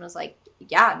 Allison was like,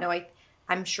 yeah, no,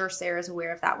 I'm sure Sarah's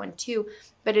aware of that one too.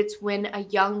 But it's when a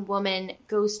young woman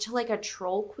goes to like a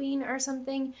troll queen or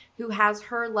something who has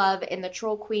her love. And the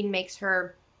troll queen makes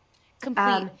her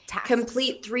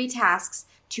complete 3 tasks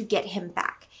to get him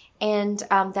back. And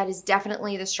that is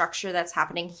definitely the structure that's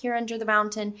happening here under the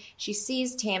mountain. She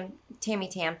sees Tammy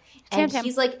Tam. And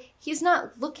he's like, he's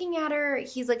not looking at her.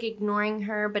 He's like ignoring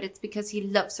her, but it's because he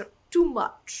loves her too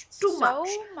much. So much.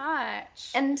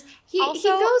 And he goes...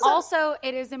 Also,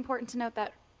 it is important to note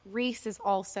that Rhys is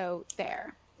also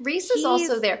there. Rhys is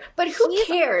also there. But who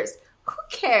cares? Who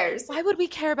cares? Why would we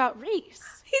care about Rhys?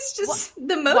 He's just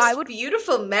the most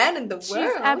beautiful man in the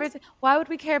world. Everything. Why would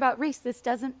we care about Rhys? This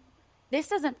doesn't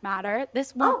matter.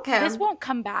 This won't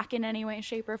come back in any way,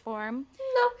 shape, or form.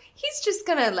 No, he's just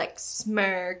gonna like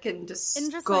smirk and just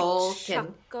skulk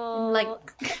and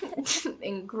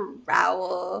and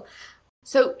growl.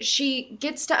 So she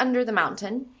gets to under the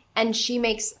mountain and she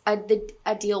makes a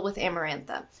deal with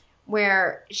Amarantha,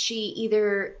 where she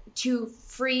either to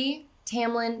free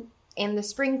Tamlin in the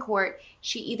spring court,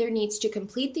 she either needs to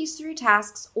complete these 3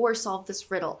 tasks or solve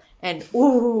this riddle. And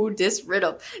this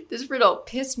riddle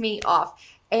pissed me off.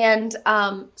 And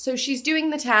so she's doing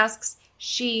the tasks.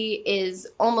 She is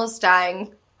almost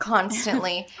dying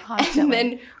constantly. And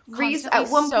then Rhys at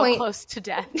one point close to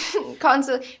death.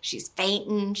 Constantly, she's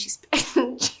fainting. She's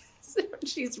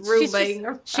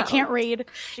ruling. She can't read.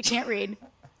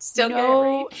 Still can't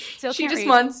read. She just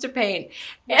wants to paint.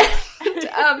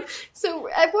 And so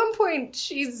at one point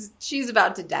she's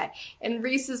about to die. And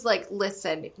Rhys is like,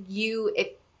 listen, if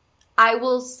I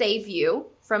will save you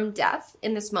from death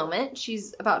in this moment.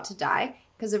 She's about to die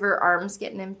because of her arms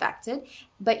getting infected.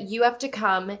 But you have to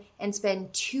come and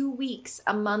spend 2 weeks,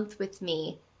 a month with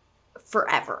me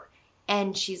forever.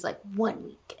 And she's like, 1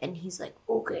 week. And he's like,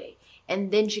 okay. And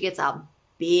then she gets a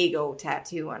big old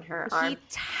tattoo on her arm. He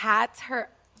tats her.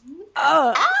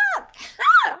 All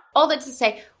that to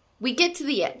say, we get to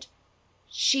the end.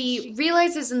 She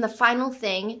realizes in the final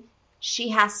thing she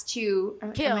has to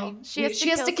kill. She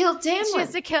has to kill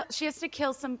Tamlin. She has to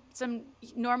kill some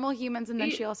normal humans, and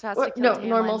then she also has to kill Tamlin.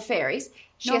 Normal fairies.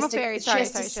 She has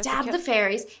to stab the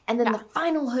fairies, and then the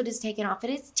final hood is taken off,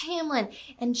 and it's Tamlin.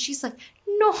 And she's like,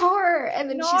 "Nor!" And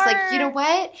then she's like, "You know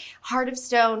what? Heart of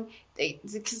Stone."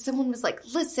 Because someone was like,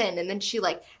 listen, and then she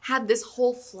like had this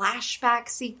whole flashback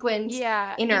sequence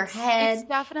in her head. It's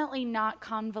definitely not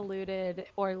convoluted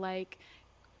or like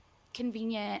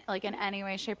convenient, like in any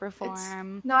way, shape, or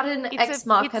form. It's not an ex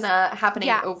machina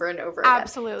happening over and over again.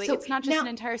 Absolutely. So it's not just an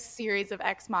entire series of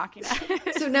ex machina.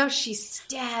 So now she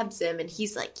stabs him and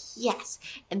he's like, yes.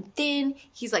 And then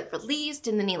he's like released,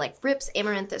 and then he like rips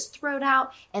Amarantha's throat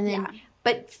out, and then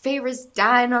but Feyre's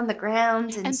dying on the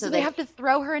ground, and so they have to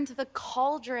throw her into the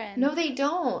cauldron. No, they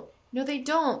don't.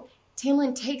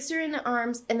 Tamlin takes her in the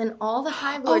arms, and then all the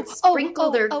High Lords sprinkle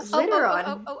their glitter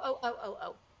on.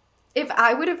 If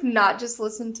I would have not just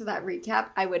listened to that recap,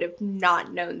 I would have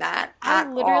not known that at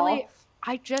all.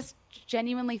 I just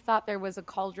genuinely thought there was a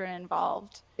cauldron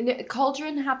involved.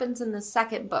 Cauldron happens in the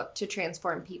second book to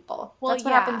transform people. Well, That's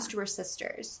what happens to her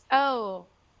sisters. Oh,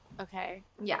 okay.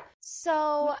 Yeah.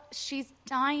 So she's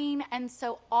dying, and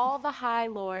so all the High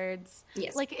Lords,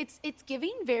 Yes. like it's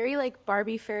giving very like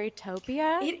Barbie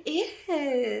Fairytopia. It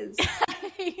is.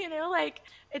 You know, like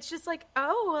it's just like,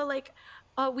 oh, like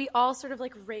we all sort of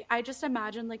like I just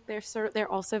imagine like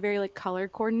they're also very like color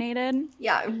coordinated.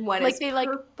 Yeah, and one Like is they, like-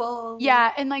 purple.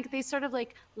 Yeah, and like they sort of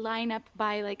like line up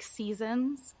by like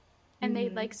seasons, and they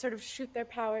like sort of shoot their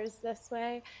powers this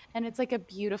way, and it's like a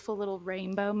beautiful little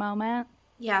rainbow moment.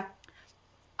 Yeah.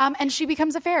 And she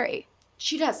becomes a fairy.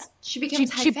 She does. She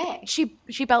becomes high fae.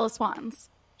 She Bella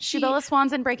Swans. She Bella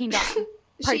Swans in Breaking Dawn,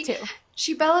 part 2.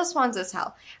 She Bella Swans as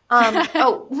hell.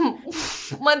 Oh,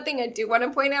 one thing I do want to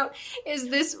point out is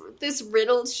this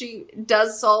riddle she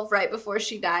does solve right before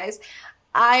she dies.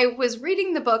 I was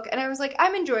reading the book and I was like,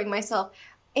 I'm enjoying myself.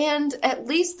 And at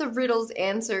least the riddle's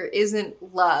answer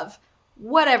isn't love.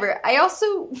 Whatever. I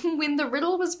also, when the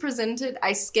riddle was presented,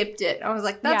 I skipped it. I was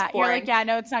like, that's boring. You're like, yeah,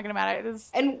 no, it's not going to matter.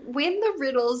 And when the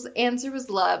riddle's answer was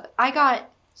love, I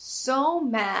got so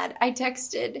mad. I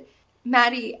texted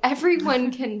Maddie,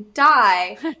 everyone can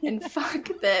die, and fuck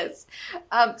this.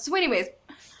 So anyways,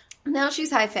 now she's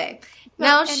high fae.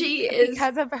 Now she is...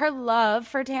 Because of her love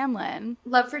for Tamlin.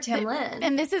 Love for Tamlin.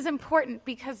 And this is important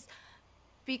because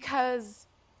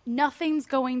nothing's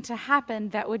going to happen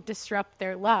that would disrupt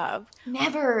their love.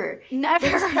 Never. They're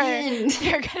going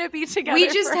to be together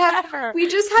forever. We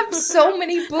just have so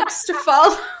many books to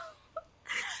follow.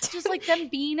 Just like them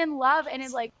being in love, and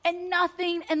it's like, and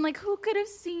nothing, and like, who could have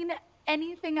seen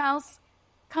anything else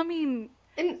coming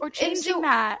or changing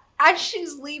that? As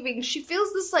she's leaving, she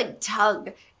feels this like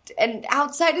tug, and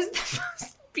outside is the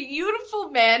most beautiful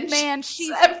man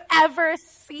she's ever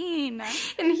seen.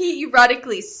 And he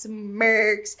erotically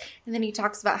smirks, and then he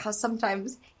talks about how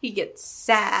sometimes he gets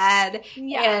sad.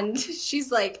 Yeah. And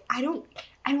she's like, I don't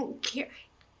care.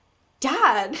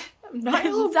 Dad, I'm not a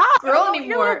little girl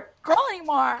anymore.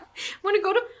 I want to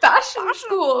go to fashion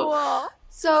school.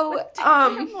 So, I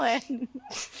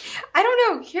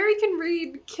don't know. Carrie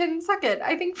can suck it.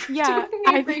 I think we're doing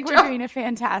a great job. We're doing a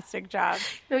fantastic job.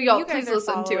 No, y'all, please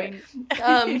listen to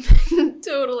it.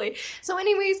 Totally. So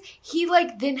anyways, he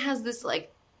like then has this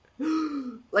like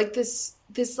this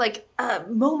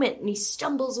moment, and he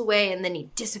stumbles away, and then he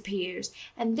disappears,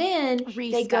 and then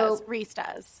Reese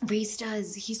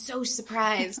does. He's so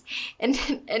surprised, and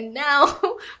now.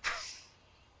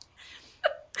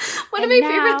 One of my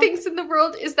favorite things in the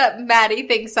world is that Maddie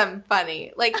thinks I'm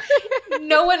funny. Like,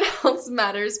 no one else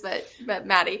matters but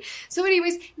Maddie. So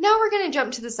anyways, now we're going to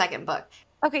jump to the second book.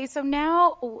 Okay, so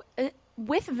now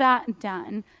with that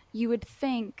done, you would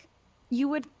think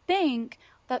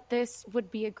that this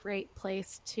would be a great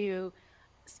place to,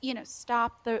 you know,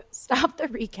 stop the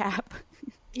recap.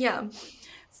 Yeah.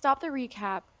 Stop the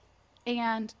recap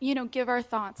and, you know, give our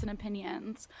thoughts and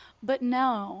opinions. But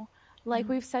no, like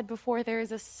we've said before, there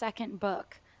is a second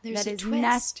book. There's a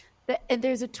twist.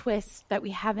 There's a twist that we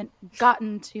haven't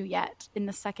gotten to yet in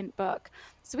the second book.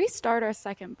 So we start our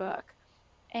second book,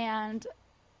 and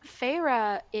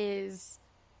Feyre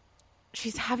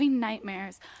she's having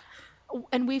nightmares.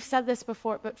 And we've said this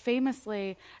before, but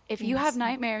famously, if you have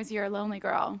nightmares, you're a lonely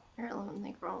girl. You're a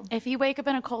lonely girl. If you wake up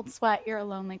in a cold sweat, you're a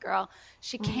lonely girl.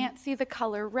 She can't see the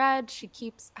color red. She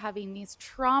keeps having these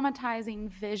traumatizing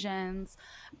visions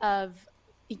of,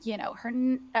 you know,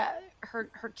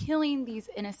 her killing these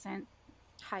innocent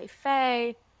high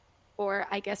fae, or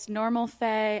I guess normal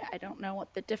fae. I don't know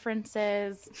what the difference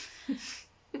is.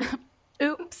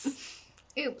 Oops.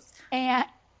 And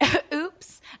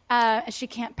oops. She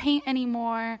can't paint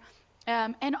anymore.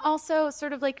 And also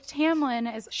sort of like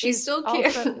Tamlin is... She still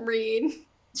can't read.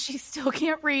 She still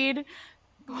can't read.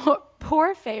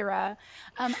 Poor Feyre.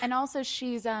 And also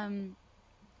she's going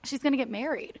to get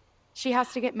married. She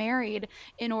has to get married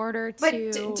in order to... But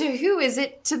to who? Is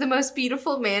it to the most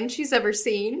beautiful man she's ever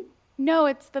seen? No,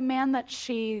 it's the man that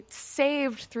she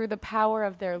saved through the power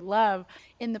of their love.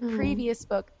 In the previous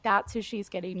book, that's who she's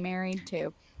getting married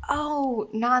to. Oh,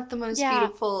 not the most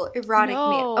beautiful erotic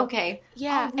man. Okay.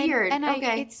 Yeah. Oh, weird. And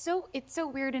okay. It's so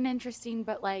weird and interesting,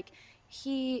 but like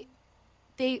they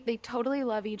totally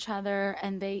love each other,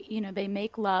 and they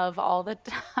make love all the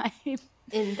time.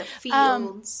 In the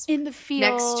fields.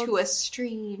 Next to a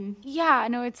stream. Yeah,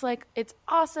 no, it's like, it's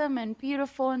awesome and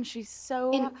beautiful, and she's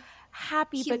so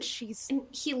happy, but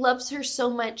he loves her so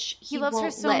much, he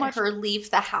won't let her leave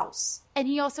the house. And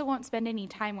he also won't spend any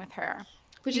time with her.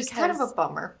 Which is kind of a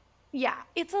bummer. Yeah,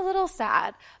 it's a little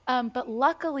sad. But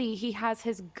luckily, he has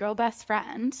his girl best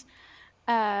friend,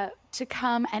 to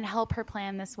come and help her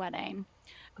plan this wedding,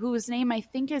 whose name I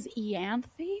think is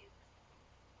Ianthe.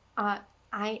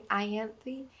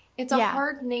 Ianthe? It's a Yeah.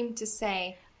 hard name to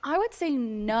say. I would say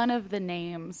none of the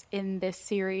names in this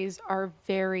series are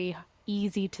very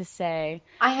easy to say.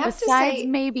 I have besides to say,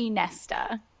 maybe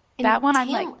Nesta. That one I'm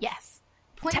like, yes.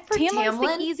 Point for Tamlin's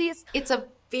Tamlin, the easiest. it's a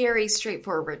very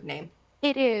straightforward name.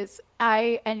 It is.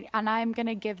 And I'm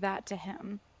gonna give that to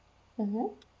him. Mm-hmm.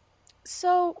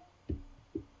 So,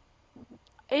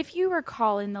 if you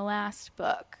recall in the last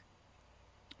book,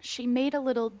 she made a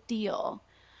little deal.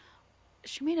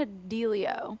 She made a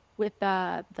dealio with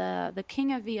the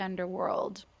king of the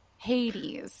underworld,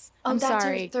 Hades. Oh, I'm that's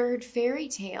sorry. our third fairy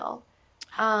tale.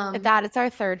 That is our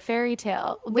third fairy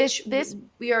tale. Which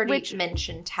we already which-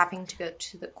 mentioned having to go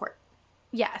to the court.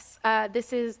 Yes.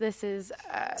 This is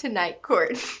Tonight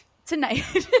court. tonight.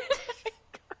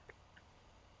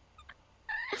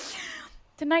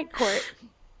 Tonight court.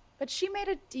 But she made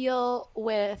a deal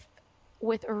with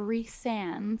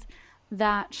Rhysand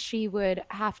that she would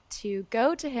have to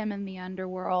go to him in the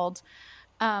underworld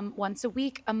once a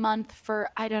week, a month for,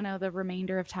 I don't know, the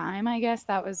remainder of time, I guess.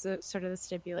 That was sort of the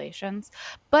stipulations.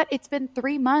 But it's been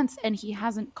 3 months and he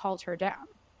hasn't called her down.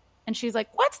 And she's like,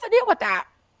 what's the deal with that?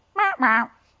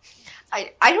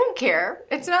 I don't care.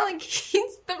 It's not like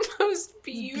he's the most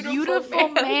beautiful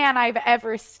man I've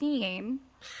ever seen.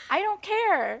 I don't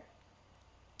care.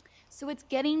 So it's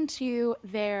getting to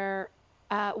their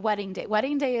wedding day.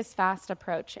 Wedding day is fast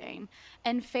approaching,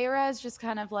 and Feyre is just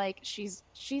kind of like she's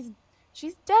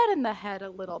dead in the head a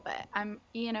little bit. And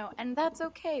that's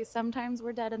okay. Sometimes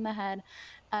we're dead in the head.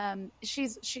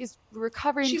 She's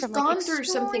recovering She's from gone like through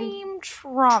something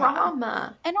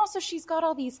trauma, and also she's got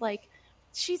all these like.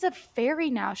 She's a fairy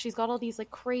now. She's got all these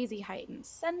like crazy heightened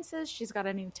senses. She's got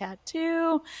a new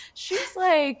tattoo. She's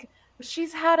like.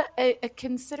 She's had a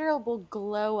considerable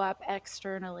glow up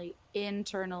externally,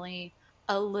 internally,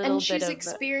 a little and bit of she's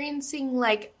experiencing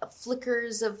like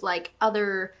flickers of like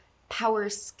other power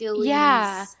skills.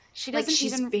 Yeah, she doesn't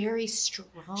she's even. very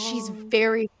strong. She's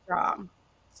very strong.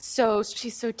 So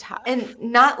she's so tough, and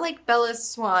not like Bella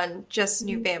Swan, just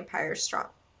new vampire strong.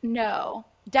 No,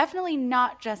 definitely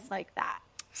not just like that.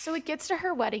 So it gets to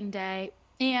her wedding day,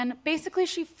 and basically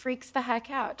she freaks the heck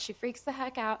out.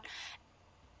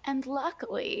 And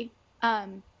luckily,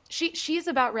 she's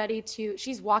about ready to,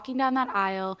 she's walking down that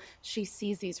aisle. She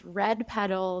sees these red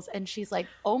petals and she's like,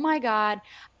 oh my God,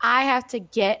 I have to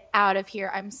get out of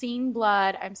here. I'm seeing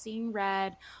blood. I'm seeing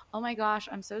red. Oh my gosh,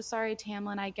 I'm so sorry,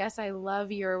 Tamlin. I guess I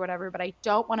love you or whatever, but I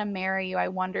don't want to marry you. I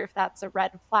wonder if that's a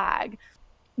red flag.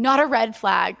 Not a red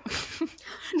flag.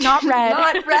 Not red.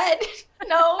 Not red.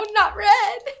 No, not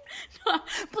red.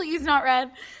 Please, not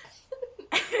red.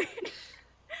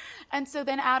 And so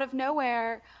then out of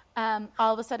nowhere, all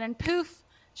of a sudden, poof,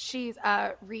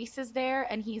 Rhys is there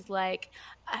and he's like,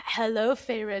 hello,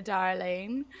 Feyre,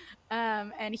 darling.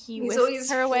 And he's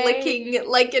always her away. flicking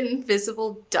like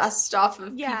invisible dust off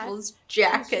of people's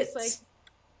jackets.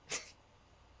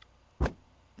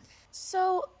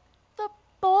 So the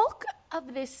bulk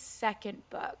of this second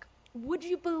book, would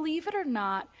you believe it or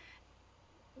not,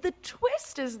 the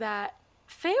twist is that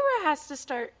Feyre has to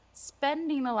start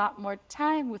spending a lot more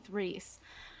time with Rhys.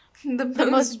 The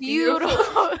most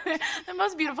beautiful. The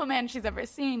most beautiful man she's ever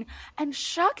seen. And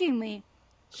shockingly,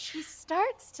 she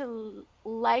starts to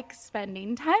like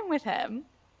spending time with him.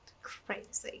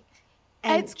 Crazy.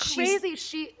 And it's crazy.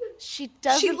 She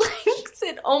doesn't. She likes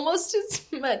it almost as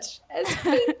much as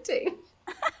painting.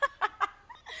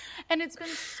 And it's been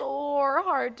so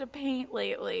hard to paint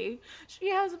lately. She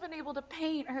hasn't been able to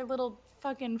paint her little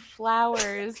fucking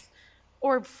flowers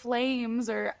or flames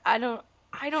or I don't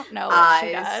know what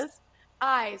she does.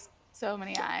 Eyes. So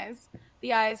many eyes.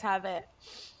 The eyes have it.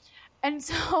 And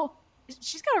so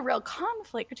she's got a real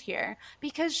conflict here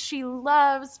because she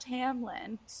loves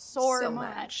Tamlin so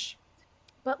much.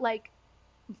 But like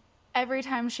every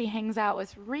time she hangs out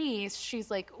with Rhys,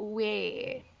 she's like,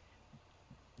 wait,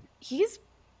 he's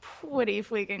pretty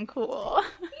freaking cool.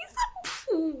 He's a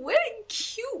pretty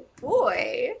cute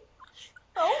boy.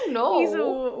 Oh no. He's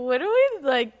literally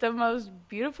like the most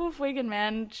beautiful freaking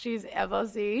man she's ever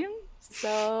seen.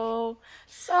 So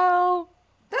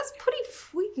that's pretty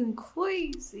freaking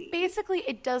crazy. Basically,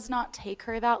 it does not take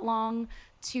her that long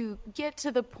to get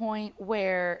to the point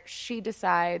where she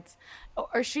decides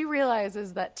or she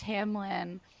realizes that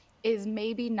Tamlin is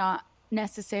maybe not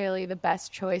necessarily the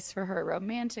best choice for her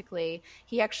romantically.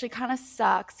 He actually kind of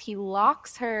sucks. He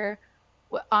locks her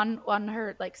on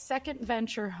her like second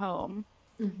venture home.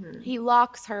 Mm-hmm. He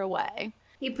locks her away.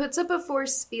 He puts up a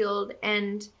force field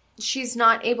and she's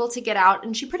not able to get out,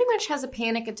 and she pretty much has a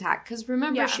panic attack because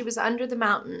remember, she was under the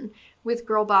mountain with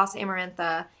girl boss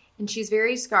Amarantha, and she's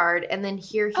very scarred, and then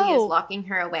here he is locking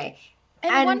her away.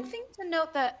 And one thing to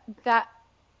note that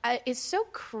is so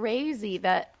crazy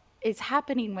that is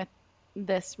happening with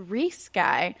this Reese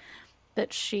guy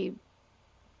that she,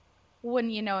 when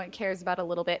it cares about a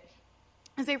little bit,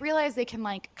 is they realize they can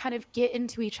like kind of get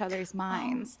into each other's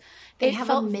minds. They have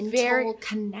a mental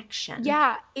connection.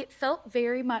 Yeah, it felt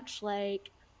very much like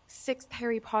 6th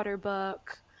Harry Potter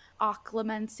book,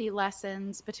 occlumency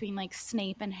lessons between like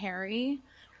Snape and Harry,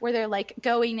 where they're like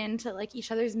going into like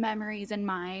each other's memories and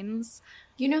minds.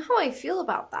 You know how I feel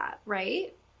about that,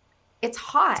 right? It's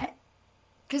hot.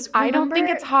 Because I don't think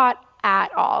it's hot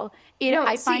at all.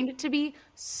 I find it to be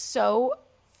so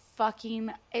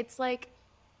fucking, it's like,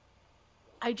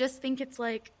 I just think it's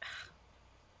like,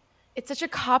 it's such a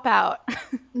cop-out.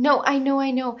 No, I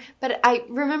know. But I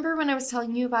remember when I was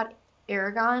telling you about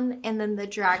Aragon and then the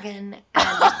dragon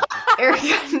and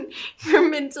Aragon were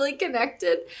mentally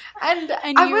connected. And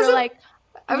I was like,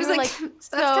 that's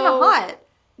kind of hot.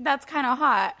 That's kind of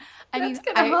hot. That's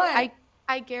kind of hot.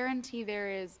 I guarantee there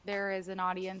is an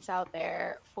audience out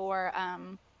there for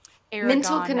Aragon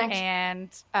mental connection. And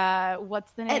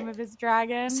what's the name of his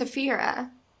dragon?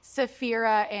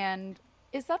 Saphira, and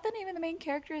is that the name of the main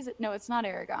character? Is it? No, it's not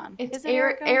Aragon. It's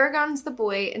Aragon? Aragon's the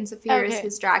boy, and Saphira is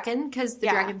his dragon because the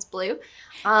dragon's blue.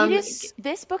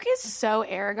 This book is so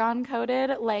Aragon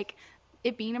coded, like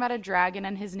it being about a dragon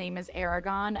and his name is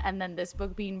Aragon, and then this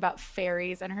book being about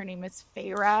fairies and her name is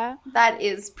Feyre. That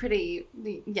is pretty,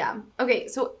 yeah. Okay,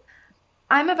 so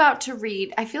I'm about to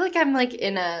read. I feel like I'm like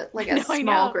in a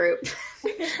small group.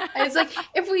 It's like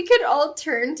if we could all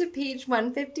turn to page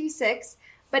 156.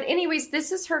 But anyways,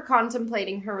 this is her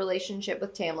contemplating her relationship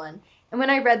with Tamlin. And when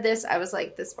I read this, I was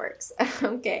like, this works.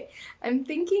 Okay. I'm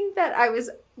thinking that I was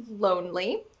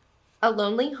lonely, a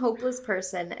lonely, hopeless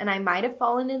person, and I might have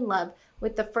fallen in love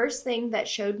with the first thing that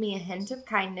showed me a hint of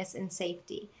kindness and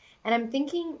safety. And I'm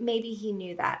thinking maybe he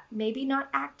knew that. Maybe not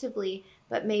actively,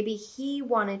 but maybe he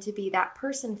wanted to be that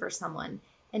person for someone.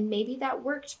 And maybe that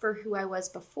worked for who I was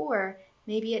before.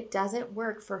 Maybe it doesn't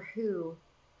work for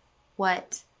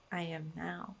what I am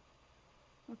now.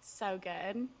 That's so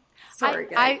good. So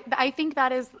good. I think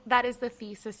that is the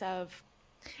thesis of.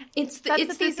 It's the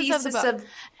thesis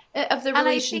of the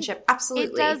relationship.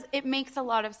 Absolutely, it makes a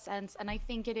lot of sense, and I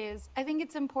think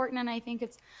it's important, and I think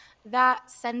it's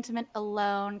that sentiment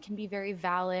alone can be very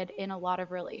valid in a lot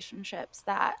of relationships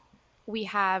that we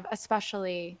have,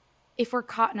 especially if we're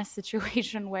caught in a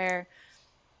situation where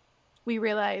we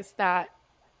realize that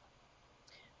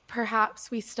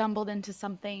perhaps we stumbled into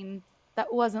something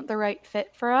that wasn't the right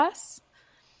fit for us.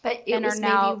 But it was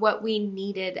maybe what we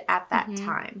needed at that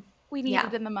time. We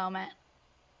needed in the moment.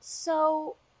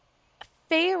 So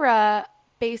Feyre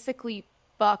basically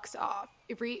bucks off.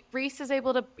 Reese is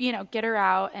able to, get her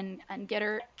out and get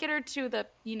her to the,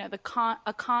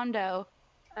 a condo.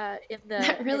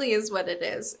 That really is what it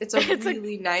is. It's a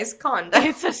really nice condo.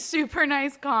 It's a super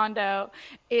nice condo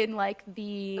in like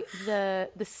the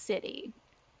city.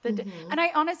 And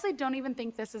I honestly don't even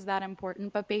think this is that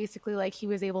important, but basically like he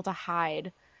was able to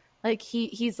hide. Like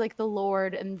he's like the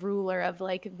lord and ruler of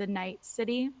like the night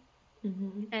city.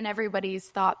 And everybody's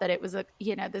thought that it was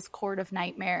this court of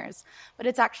nightmares, but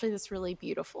it's actually this really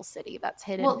beautiful city that's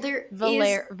hidden. Well,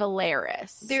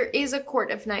 Valeris. There is a court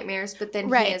of nightmares, but then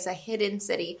he has a hidden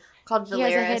city called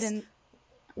Valeris,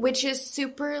 which is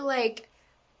super like,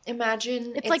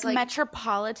 imagine it's like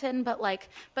metropolitan, but like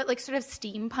sort of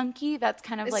steampunky. That's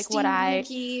kind of like what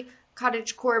steampunky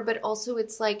cottagecore, but also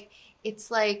it's like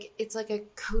a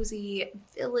cozy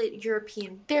village,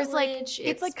 European village.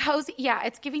 It's like cozy. Yeah,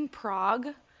 it's giving Prague,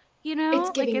 It's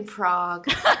giving Prague.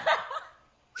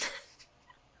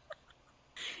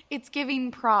 It's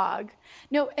giving Prague.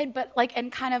 No,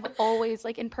 and kind of always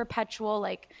like in perpetual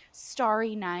like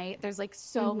starry night. There's like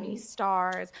so many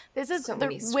stars. This is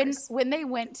when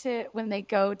they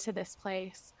go to this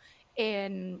place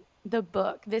in the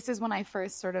book. This is when I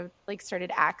first sort of like started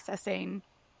accessing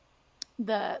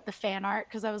the fan art,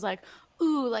 because I was like,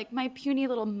 ooh, like my puny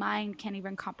little mind can't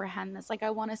even comprehend this. Like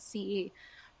I want to see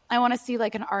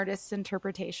like an artist's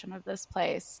interpretation of this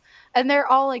place, and they're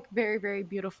all like very, very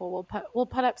beautiful. We'll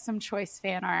put up some choice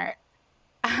fan art.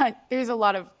 There's a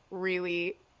lot of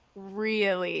really,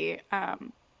 really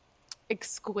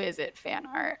exquisite fan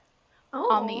art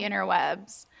on the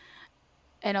interwebs,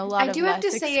 and a lot of less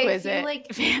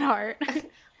exquisite fan art.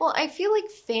 Well, I feel like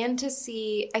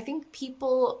fantasy, I think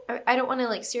people, I don't want to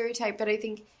like stereotype, but I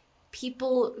think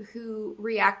people who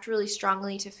react really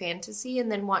strongly to fantasy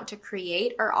and then want to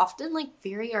create are often like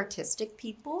very artistic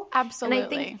people. Absolutely. And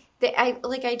I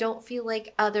think that I don't feel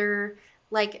like other,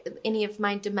 like any of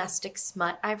my domestic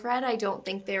smut I've read, I don't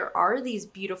think there are these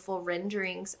beautiful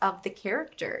renderings of the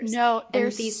characters. No,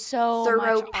 there's and these so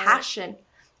thorough much art. passion.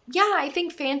 Yeah, I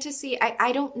think fantasy,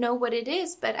 I don't know what it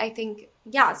is, but I think,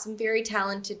 yeah, some very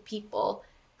talented people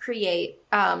create,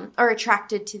 are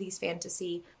attracted to these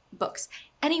fantasy books.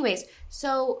 Anyways,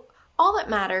 so all that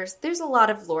matters, there's a lot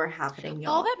of lore happening,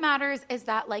 y'all. All that matters is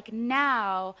that, like,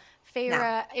 now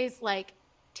Feyre is like,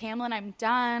 Tamlin, I'm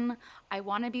done. I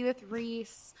want to be with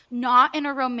Rhys. Not in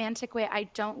a romantic way. I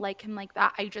don't like him like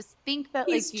that. I just think that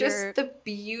he's just the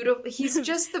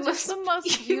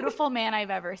most beautiful man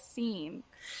I've ever seen.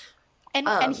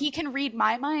 And he can read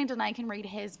my mind and I can read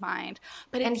his mind.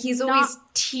 But he's always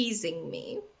teasing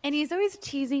me. And he's always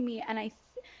teasing me.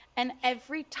 And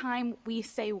every time we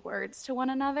say words to one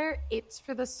another, it's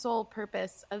for the sole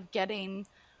purpose of getting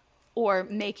or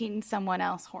making someone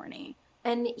else horny.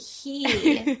 And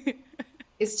he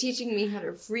is teaching me how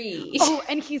to read. Oh,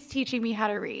 and he's teaching me how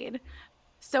to read.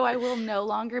 So I will no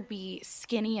longer be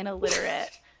skinny and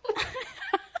illiterate.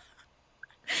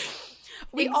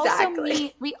 We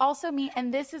also meet,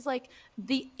 and this is like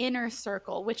the inner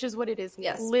circle, which is what it is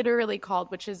literally called,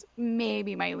 which is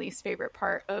maybe my least favorite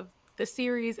part of the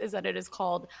series, is that it is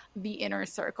called the inner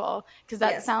circle, because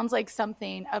that sounds like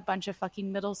something a bunch of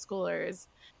fucking middle schoolers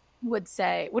would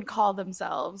call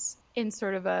themselves in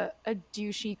sort of a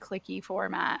douchey, cliquey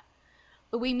format.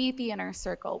 But we meet the inner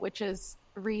circle, which is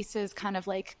Rhys's kind of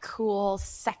like cool,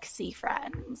 sexy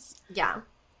friends. Yeah.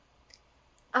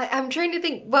 I'm trying to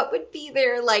think what would be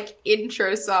their like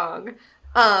intro song.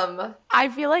 I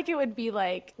feel like it would be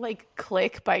like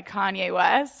Click by Kanye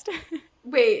West.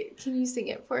 Wait, can you sing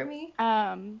it for me?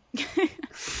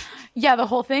 Yeah, the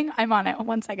whole thing. I'm on it.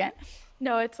 1 second.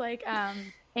 No, it's like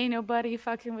ain't nobody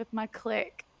fucking with my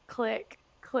click, click,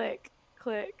 click,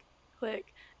 click,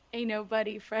 click. Ain't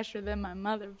nobody fresher than my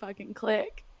motherfucking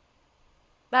click.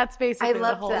 That's basically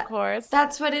the whole chorus.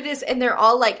 That's what it is. And they're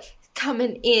all like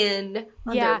coming in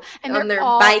on their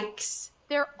bikes.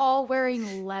 They're all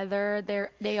wearing leather.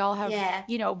 They all have,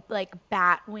 like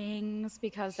bat wings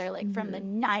because they're like from the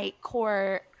night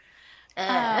court.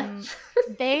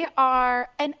 They are,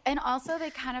 and also they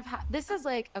kind of have, this is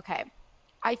like, okay,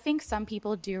 I think some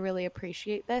people do really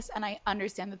appreciate this, and I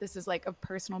understand that this is like a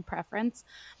personal preference,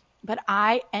 but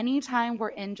anytime we're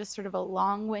in just sort of a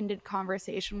long-winded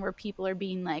conversation where people are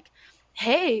being like,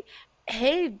 hey,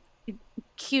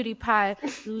 cutie pie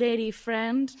lady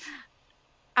friend,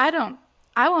 I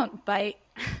won't bite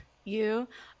you,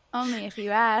 only if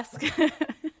you ask.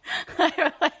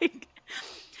 Like,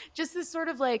 just this sort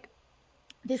of like,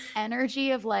 this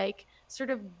energy of like sort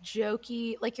of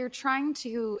jokey, like you're trying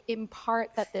to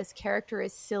impart that this character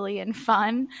is silly and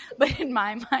fun, but in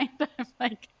my mind I'm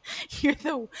like,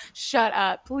 shut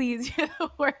up, please, you're the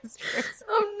worst person.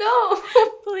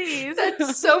 Oh no, please.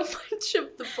 That's so much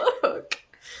of the book.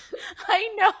 I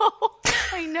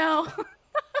know.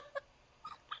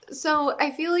 So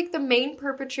I feel like the main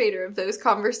perpetrator of those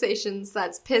conversations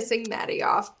that's pissing Maddie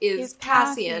off is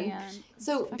Cassian.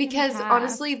 So because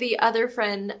honestly, the other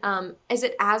friend, is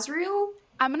it Azriel?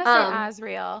 I'm gonna say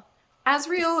Azriel.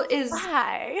 Azriel is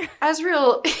spy.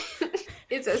 Azriel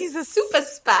is he's a super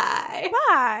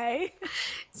spy.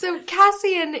 So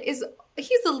Cassian he's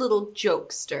a little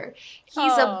jokester.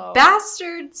 He's a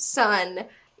bastard son.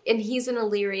 And he's an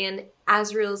Illyrian.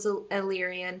 Azriel's an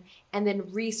Illyrian. And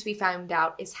then Rhys, we found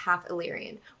out, is half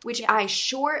Illyrian. Which I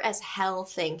sure as hell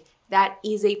think that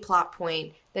is a plot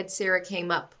point that Sarah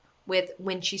came up with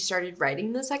when she started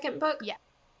writing the second book. Yeah,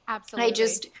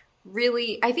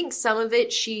 absolutely. I think some of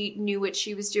it, she knew what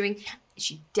she was doing.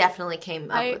 She definitely came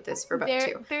up with this for book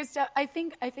two. I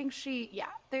think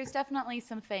there's definitely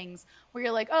some things where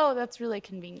you're like, oh, that's really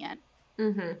convenient.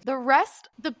 Mm-hmm.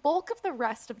 The bulk of the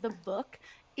rest of the book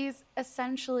is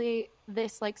essentially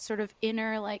this like sort of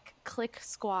inner like clique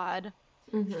squad.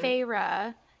 Mm-hmm.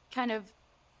 Feyre kind of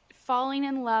falling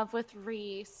in love with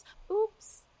Rhys.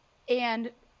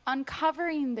 And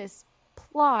uncovering this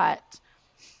plot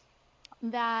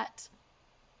that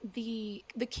the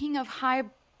king of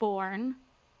Hybern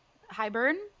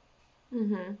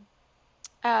mm-hmm.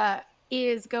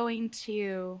 Is going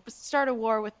to start a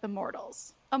war with the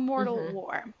mortals, a mortal mm-hmm.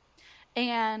 war.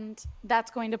 And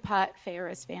that's going to put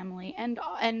Feyre's family and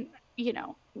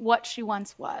what she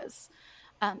once was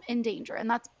in danger. And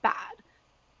that's bad.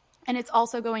 And it's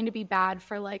also going to be bad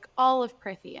for like all of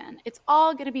Prithian. It's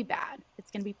all going to be bad.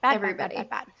 It's going to be bad. Everybody.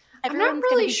 Bad. I'm not everyone's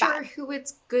really gonna be sure bad. who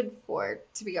it's good for,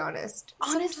 to be honest.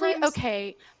 Honestly, Sometimes-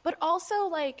 okay. But also,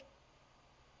 like,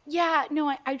 yeah,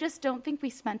 no, I just don't think we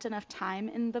spent enough time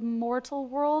in the mortal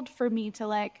world for me to,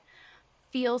 like,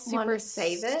 feel super... Want to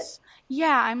save it?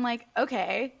 Yeah, I'm like,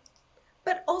 okay.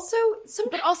 But also,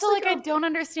 sometimes... But also, like, I don't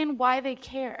understand why they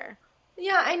care.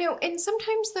 Yeah, I know. And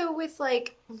sometimes, though, with,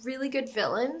 like, really good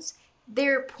villains,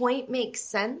 their point makes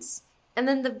sense. And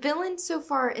then the villains so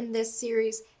far in this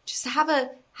series just have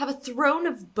a throne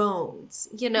of bones,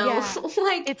 you know? Yeah.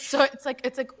 Like, It's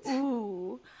like,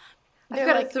 ooh. I've They're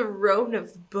got like, a throne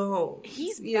of bones.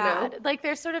 he's you bad. know? Like,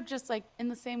 they're sort of just like, in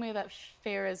the same way that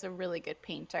Farrah is a really good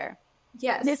painter.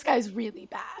 Yes. This guy's really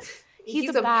bad.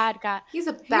 He's a bad guy. He's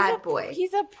a bad boy.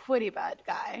 He's a pretty bad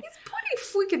guy. He's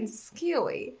pretty freaking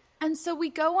scary. And so we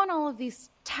go on all of these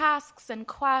tasks and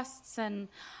quests and,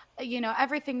 you know,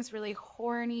 everything's really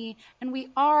horny. And we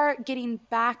are getting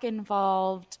back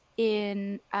involved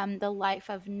in the life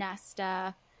of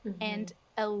Nesta and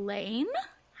Elaine.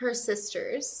 Her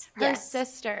sisters. Her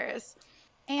sisters.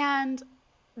 And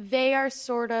they are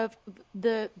sort of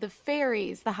the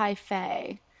fairies, the High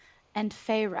Fae, and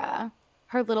Feyre,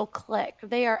 her little clique.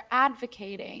 They are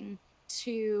advocating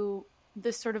to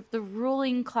the sort of the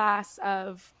ruling class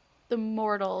of the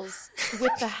mortals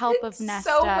with the help of Nesta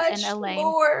so much and Elaine.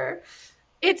 Lore.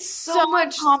 It's so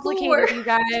much complicated, lore. you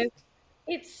guys.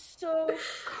 It's so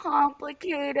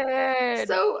complicated.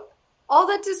 So, all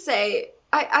that to say,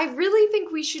 I really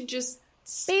think we should just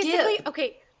skip. Basically,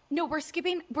 okay, no, we're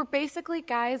skipping. We're basically,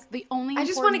 guys, the only I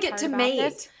just want to important get part to about Mate.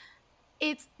 this,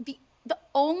 it's the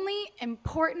only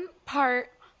important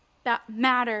part that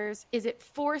matters is it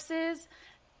forces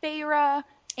Feyre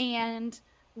and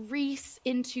Rhys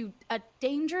into a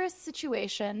dangerous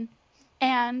situation,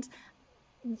 and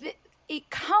it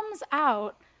comes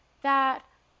out that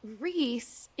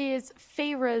Rhys is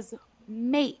Feyre's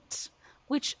mate,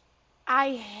 which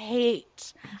I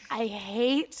hate. I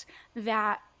hate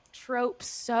that trope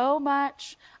so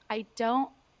much. I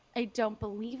don't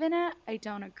believe in it. I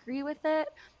don't agree with it.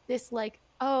 This, like,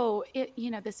 oh, it, you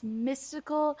know, this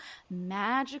mystical,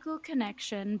 magical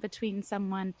connection between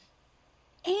someone.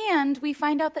 And we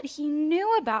find out that he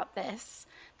knew about this,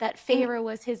 that Feyre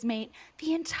was his mate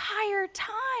the entire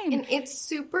time. And it's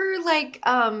super like,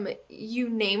 you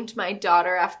named my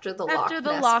daughter after the Loch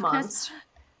Ness monster.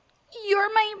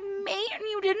 You're my mate and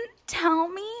you didn't tell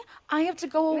me? I have to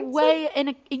go away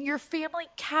in your family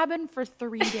cabin for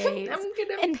 3 days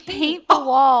and paint the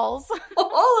walls.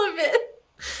 All of it.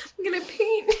 I'm gonna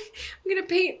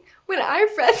paint. When I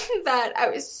read that, I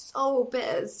was so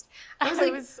pissed.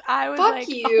 I was fuck like,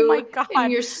 you, oh my God,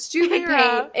 and your stupid Feyre.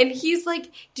 paint. And he's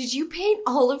like, did you paint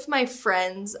all of my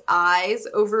friends' eyes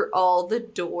over all the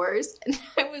doors? And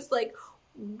I was like,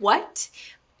 what?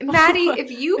 Maddie,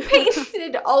 if you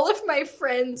painted all of my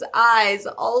friends' eyes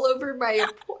all over my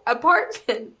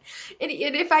apartment, and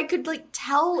if I could, like,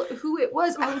 tell who it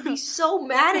was, I would be so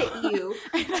mad at you.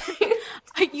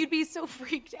 You'd be so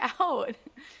freaked out.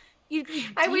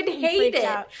 I would hate it.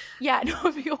 Out. Yeah, no, it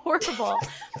would be horrible.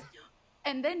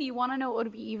 And then you want to know what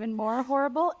would be even more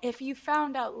horrible? If you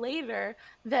found out later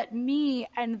that me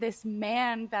and this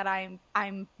man that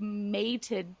I'm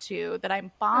mated to, that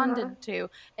I'm bonded to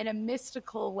in a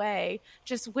mystical way,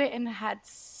 just went and had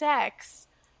sex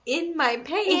in my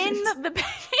paint. In the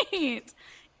paint.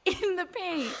 In the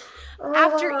paint.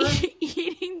 After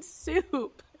eating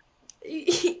soup.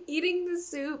 Eating the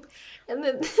soup, and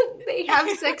then they have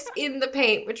sex in the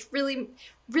paint, which really,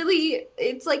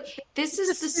 it's like, this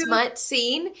is the smut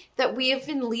scene that we have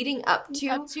been leading up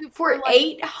to for like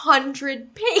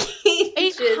 800 pages.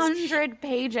 800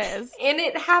 pages. And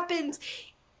it happens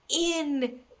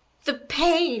in the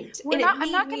paint.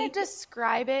 I'm not going to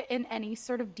describe it in any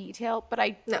sort of detail, but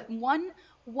one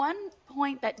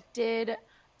point that did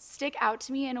stick out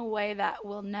to me in a way that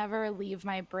will never leave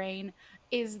my brain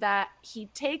is that he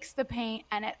takes the paint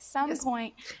and at some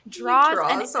point draws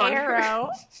an arrow.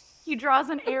 He draws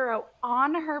an arrow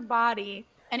on her body,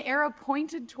 an arrow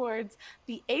pointed towards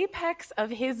the apex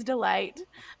of his delight,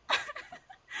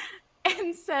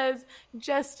 and says,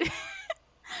 just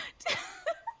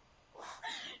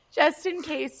in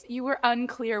case you were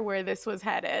unclear where this was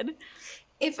headed.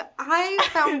 If I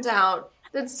found out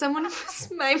that someone was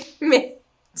my mate,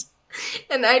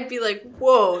 and I'd be like,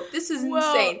 whoa, this is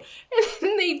insane. And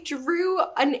then they drew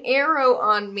an arrow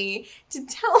on me to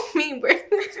tell me where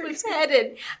this was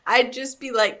headed. I'd just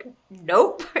be like,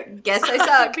 nope, guess I suck.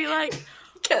 I'd be like,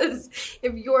 because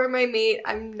if you're my mate,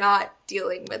 I'm not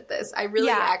dealing with this. I really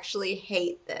actually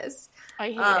hate this.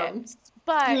 I hate it.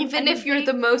 But even if you're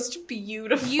the most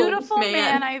beautiful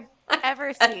man I've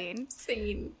ever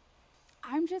seen.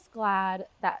 I'm just glad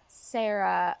that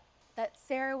Sarah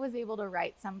was able to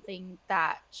write something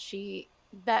that she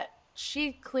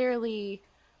clearly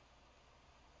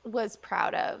was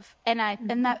proud of, and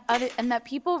that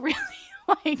people really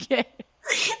like it.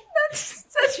 That's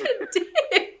such a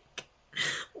dick.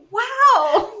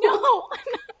 Wow. No,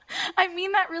 I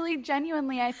mean that really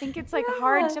genuinely. I think it's like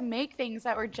hard to make things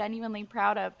that we're genuinely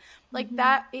proud of. Like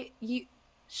that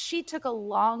she took a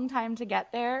long time to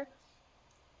get there.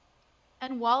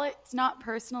 And while it's not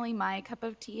personally my cup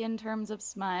of tea in terms of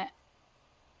smut,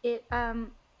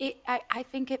 I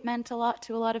think it meant a lot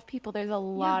to a lot of people. There's a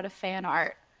lot of fan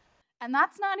art. And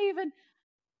that's not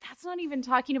even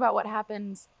talking about what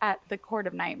happens at the Court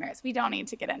of Nightmares. We don't need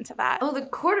to get into that. Oh, the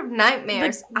Court of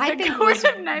Nightmares, I think was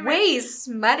way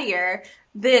smuttier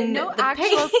than the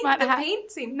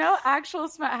paint scene. No actual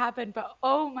smut happened, but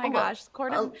oh my gosh,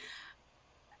 Court of...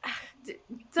 You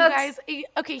guys,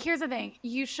 okay, here's the thing.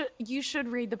 You should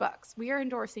read the books. We are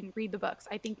endorsing read the books.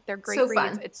 I think they're great reads.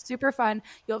 Fun. It's super fun.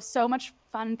 You'll have so much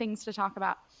fun things to talk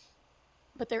about.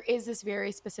 But there is this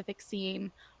very specific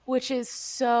scene which is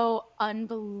so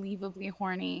unbelievably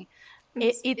horny.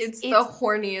 It's the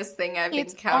horniest thing I've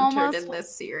encountered in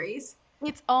this series.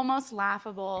 It's almost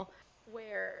laughable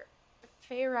where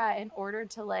Feyre, in order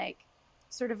to like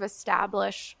sort of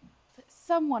establish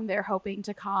someone they're hoping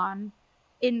to con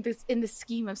in the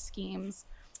scheme of schemes,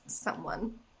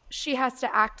 she has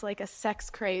to act like a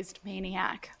sex-crazed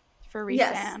maniac for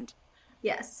Rhysand.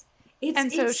 Yes.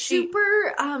 It's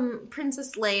super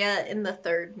Princess Leia in the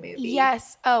third movie.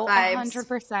 Yes. Oh, vibes.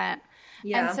 100%.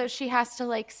 Yeah. And so she has to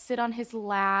like sit on his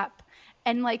lap,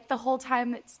 and like the whole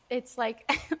time it's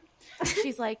like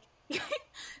she's like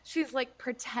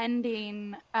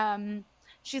pretending,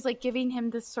 she's like giving him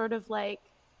this sort of like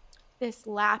this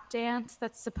lap dance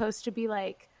that's supposed to be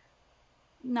like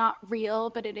not real,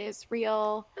 but it is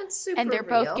real. It's super and they're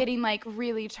real. Both getting like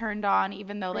really turned on,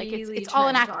 even though like really it's all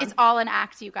an act. On. It's all an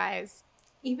act, you guys.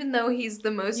 Even though he's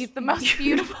the most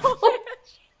beautiful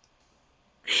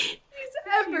he's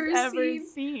ever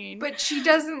seen. But she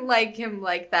doesn't like him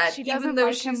like that. Even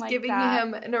though she's giving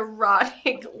him an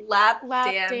erotic lap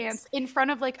dance in front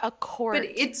of like a court. But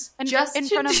it's just in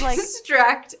front of like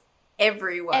distract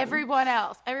everyone. Everyone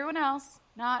else,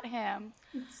 not him.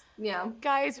 Yeah.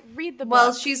 Guys, read the book.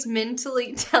 While she's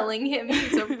mentally telling him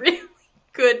he's a really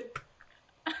good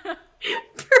person.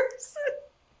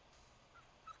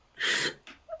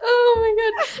 Oh my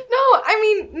god. No, I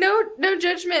mean, no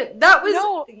judgment. That was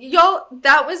y'all,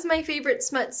 that was my favorite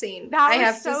smut scene. I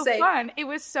have to say. Fun. It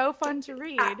was so fun to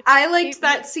read. I liked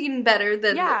that scene better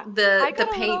than the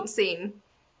paint scene.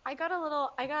 I got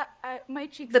my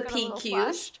cheeks got a little PQs.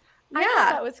 flushed. I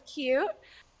thought that was cute.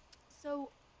 So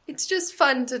it's just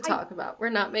fun to talk about. We're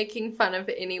not making fun of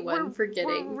anyone for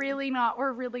getting. We're really not.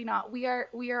 We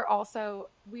are also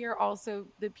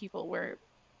the people. We're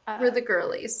the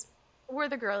girlies. We're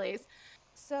the girlies.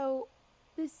 So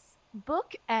this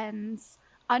book ends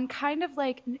on kind of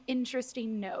like an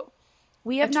interesting note.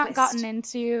 We have not gotten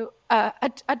into a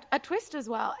twist as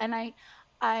well. And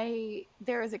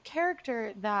there is a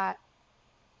character that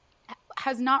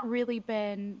has not really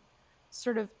been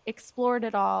sort of explored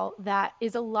at all that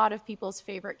is a lot of people's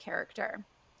favorite character.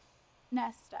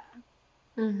 Nesta.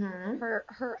 Mm-hmm.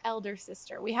 Her elder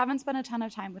sister. We haven't spent a ton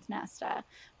of time with Nesta,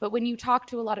 but when we've talked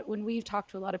to a lot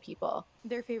of people,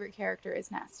 their favorite character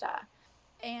is Nesta.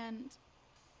 And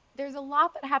there's a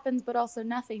lot that happens, but also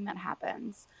nothing that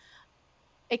happens,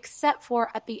 except for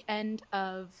at the end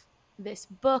of this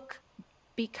book,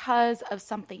 because of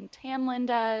something Tamlin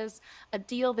does, a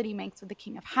deal that he makes with the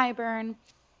King of Hybern.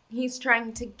 He's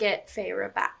trying to get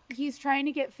Feyre back. He's trying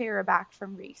to get Feyre back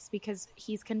from Rhys because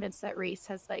he's convinced that Rhys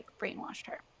has like brainwashed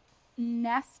her.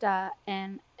 Nesta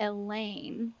and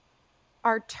Elaine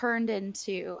are turned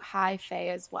into High Fae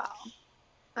as well.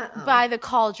 By the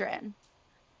Cauldron.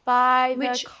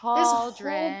 This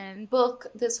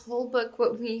whole book,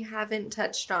 what we haven't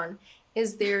touched on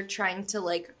is they're trying to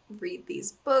like read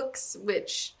these books,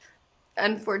 which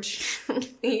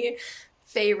unfortunately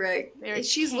Feyre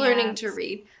she's learning to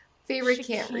read. Feyre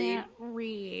can't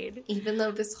read. Even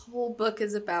though this whole book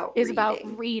is about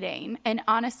reading. And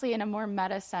honestly, in a more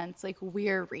meta sense, like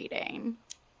we're reading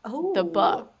the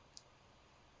book.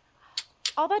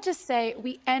 All that to say,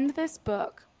 we end this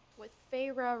book with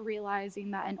Feyre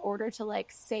realizing that in order to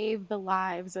like save the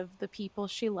lives of the people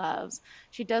she loves,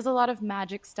 she does a lot of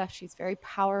magic stuff. She's very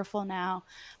powerful now.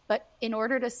 But in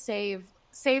order to save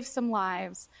some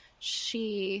lives,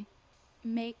 she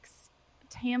makes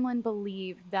Tamlin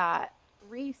believed that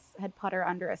Rhys had put her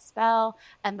under a spell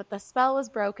and that the spell was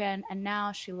broken, and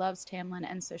now she loves Tamlin,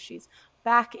 and so she's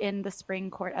back in the spring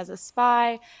court as a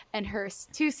spy, and her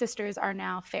two sisters are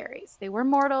now fairies. They were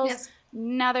mortals. Yes.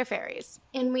 Now they're fairies.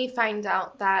 And we find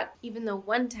out that even though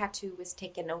one tattoo was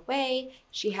taken away,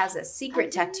 she has a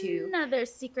secret tattoo. Another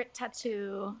secret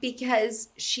tattoo. Because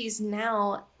she's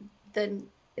now the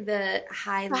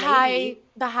high The lady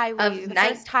high lady, of the Night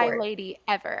first high Court. lady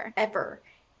ever.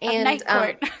 And Night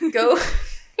Court.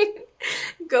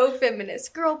 go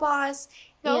feminist girl boss.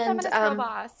 Go and, feminist girl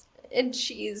boss. And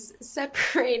she's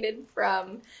separated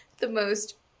from the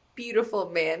most beautiful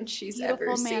man she's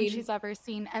ever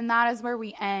seen. And that is where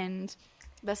we end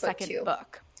the second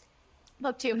book.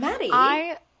 Book 2. Maddie,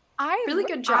 I really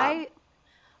good job.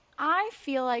 I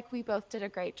feel like we both did a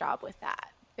great job with that.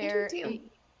 You do.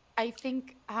 I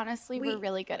think, honestly, we're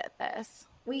really good at this.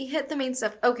 We hit the main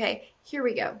stuff. Okay, here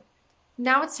we go.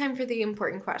 Now it's time for the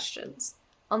important questions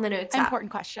on the notes app. Important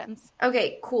questions.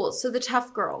 Okay, cool. So the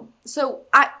tough girl. So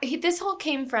this all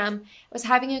came from, I was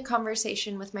having a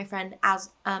conversation with my friend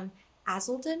Azildon.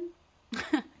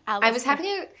 I was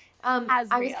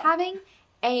having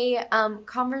a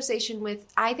conversation with,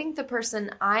 I think, the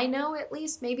person I know, at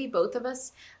least maybe both of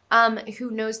us, who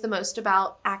knows the most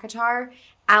about ACOTAR,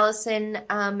 Allison,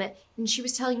 and she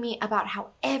was telling me about how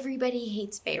everybody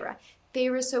hates Feyre.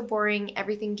 Feyre's so boring.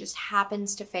 Everything just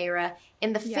happens to Feyre,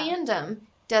 and the fandom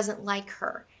doesn't like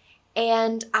her.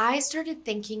 And I started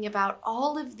thinking about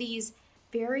all of these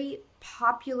very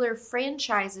popular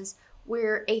franchises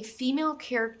where a female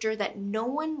character that no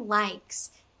one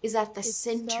likes is at the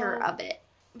center of it.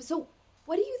 So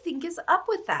what do you think is up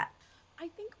with that? I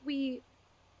think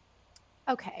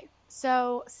okay,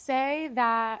 so say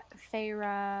that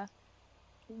Feyre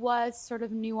was sort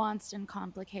of nuanced and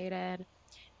complicated.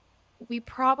 We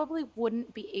probably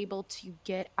wouldn't be able to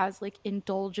get as like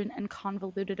indulgent and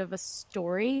convoluted of a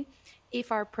story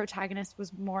if our protagonist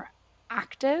was more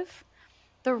active.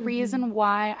 The reason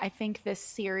why I think this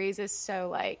series is so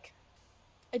like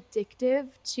addictive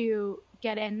to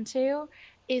get into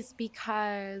is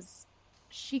because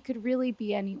she could really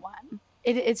be anyone.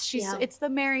 It's the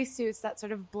Mary Sue, it's that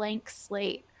sort of blank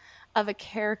slate of a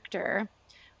character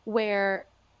where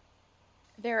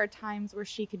there are times where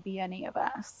she could be any of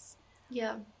us.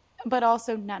 Yeah. But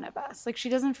also none of us. Like, she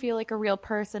doesn't feel like a real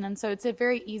person, and so it's a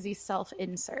very easy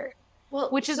self-insert. Well,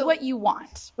 which is what you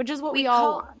want. Which is what we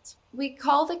all want. We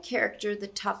call the character the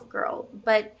tough girl,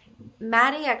 but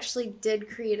Maddie actually did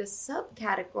create a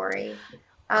subcategory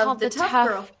of the tough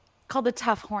girl. Called the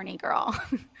tough horny girl.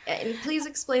 And please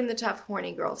explain the tough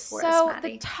horny girl for us, Maddie. So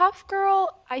the tough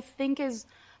girl, I think, is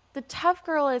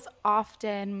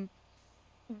often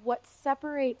what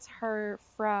separates her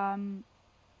from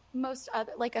most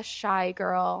other, like a shy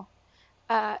girl,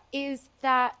 is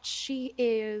that she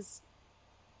is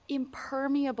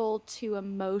impermeable to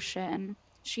emotion.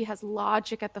 She has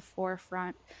logic at the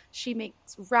forefront. She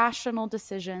makes rational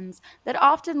decisions that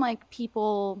often like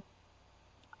people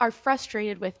are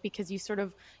frustrated with because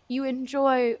you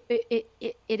enjoy it.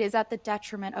 It is at the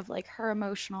detriment of like her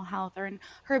emotional health or in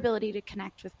her ability to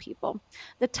connect with people.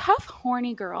 The tough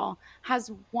horny girl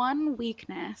has one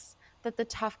weakness that the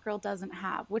tough girl doesn't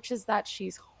have, which is that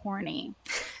she's horny.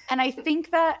 And I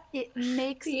think that it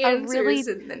makes the answer is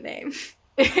in the name.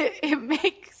 It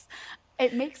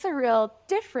makes a real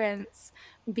difference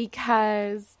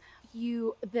because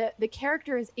the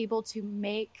character is able to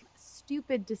make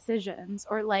stupid decisions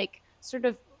or like sort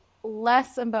of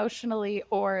less emotionally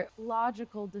or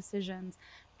logical decisions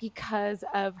because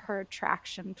of her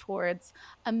attraction towards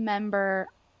a member,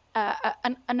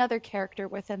 another character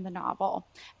within the novel.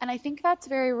 And I think that's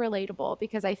very relatable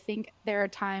because I think there are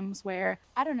times where,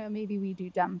 I don't know, maybe we do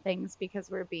dumb things because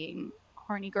we're being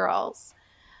horny girls.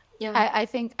 Yeah. I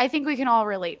think we can all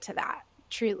relate to that,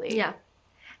 truly. Yeah.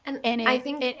 And I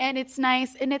think it's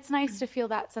nice to feel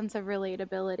that sense of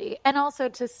relatability and also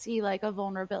to see like a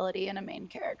vulnerability in a main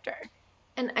character.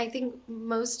 And I think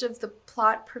most of the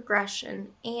plot progression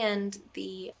and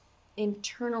the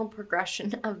internal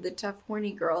progression of the tough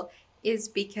horny girl is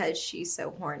because she's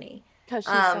so horny. Because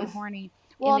she's so horny.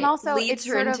 Well, and also leads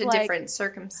her into different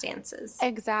circumstances.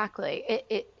 Exactly.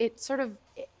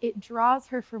 It draws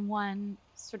her from one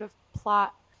sort of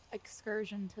plot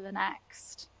excursion to the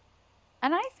next.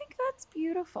 And I think that's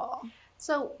beautiful.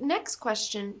 So, next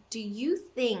question. Do you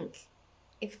think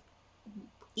if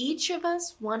each of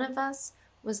us, one of us,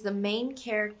 was the main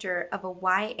character of a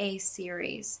YA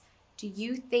series, do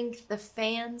you think the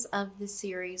fans of the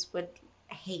series would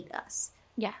hate us?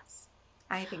 Yes.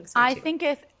 I think so, too. I think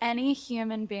if any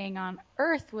human being on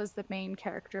Earth was the main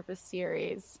character of a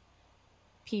series,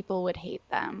 people would hate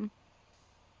them.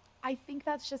 I think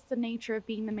that's just the nature of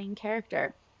being the main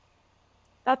character.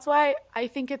 That's why I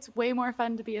think it's way more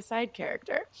fun to be a side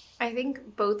character. I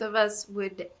think both of us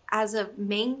would, as a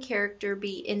main character,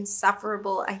 be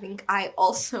insufferable. I think I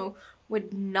also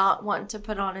would not want to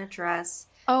put on a dress.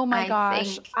 Oh my I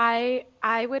gosh. think,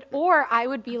 I would, or I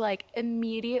would be like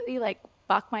immediately like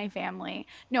fuck my family.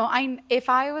 No, if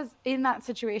I was in that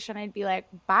situation, I'd be like,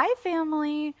 bye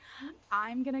family.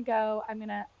 I'm gonna go. I'm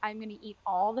gonna eat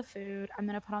all the food. I'm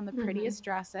gonna put on the Mhm. prettiest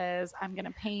dresses. I'm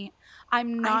gonna paint. I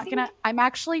think, I'm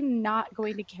actually not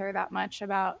going to care that much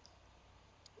about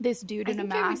this dude I in a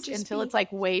think I would mask just until be it's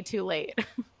like way too late.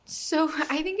 so,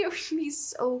 I think it would be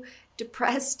so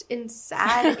depressed and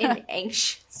sad and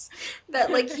anxious that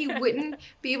like he wouldn't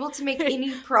be able to make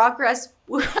any progress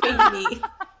wooing me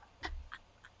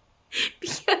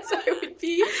because I would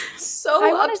be I so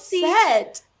want to see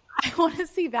upset. I want to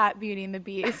see that Beauty and the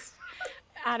Beast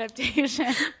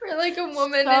adaptation. Or like a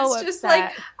woman So is just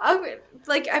like,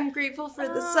 upset. I'm grateful for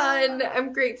the sun.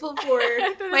 I'm grateful for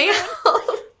The my moon.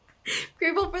 health.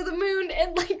 Grateful for the moon,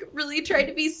 and like really try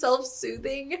to be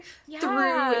self-soothing through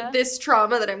Yeah. this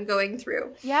trauma that I'm going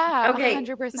through. Yeah, Okay,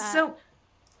 100%. so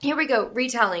here we go,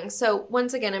 retelling. So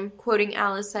once again, I'm quoting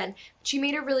Allison. She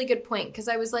made a really good point because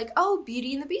I was like, oh,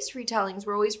 Beauty and the Beast retellings.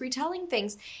 We're always retelling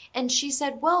things. And she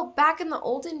said, well, back in the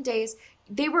olden days,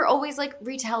 they were always like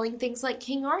retelling things like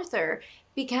King Arthur.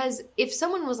 Because if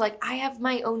someone was like, I have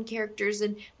my own characters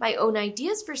and my own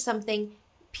ideas for something,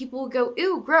 people would go,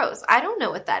 ooh, gross. I don't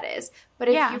know what that is. But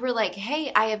if Yeah. you were like,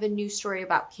 hey, I have a new story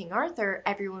about King Arthur,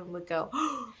 everyone would go,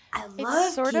 oh, I love King Arthur.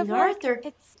 It's sort of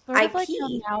like how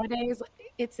IP. nowadays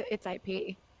it's IP.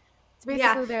 It's Yeah.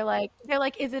 basically they're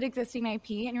like, is it existing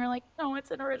IP? And you're like, no,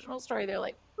 it's an original story. They're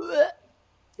like, "Ugh,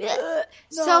 ugh,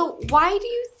 no." So why do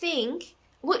you think?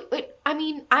 I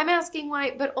mean, I'm asking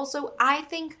why, but also I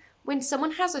think when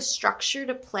someone has a structure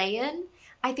to play in,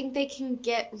 I think they can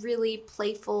get really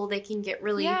playful. They can get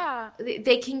really, Yeah.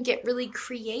 they can get really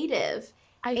creative.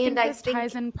 I And think I this think,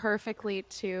 ties in perfectly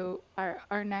to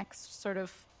our next sort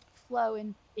of flow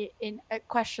in a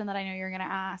question that I know you're going to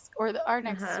ask, or our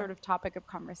next uh-huh. sort of topic of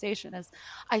conversation is,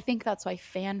 I think that's why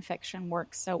fan fiction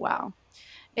works so well,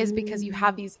 is because you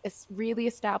have these really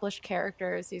established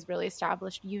characters, these really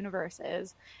established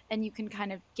universes, and you can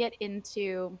kind of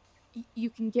you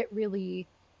can get really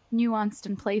nuanced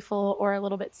and playful, or a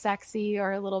little bit sexy,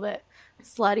 or a little bit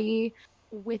slutty,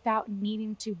 without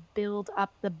needing to build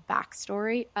up the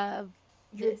backstory of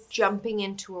You're this. jumping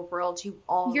into a world you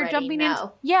already You're jumping know.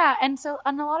 into, yeah, and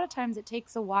a lot of times it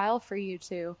takes a while for you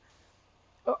to,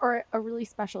 or a really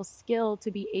special skill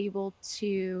to be able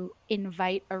to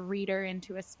invite a reader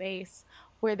into a space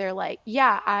where they're like,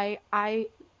 yeah, I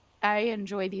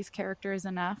enjoy these characters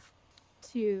enough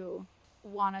to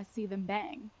want to see them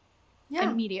bang Yeah.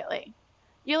 immediately.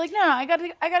 You're like, no, I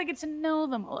gotta get to know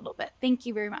them a little bit. Thank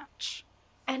you very much.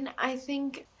 And I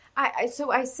think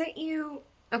so I sent you,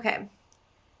 okay.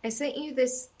 I sent you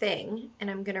this thing and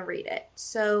I'm going to read it.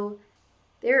 So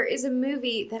there is a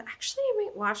movie that actually I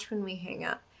might watch when we hang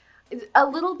up. A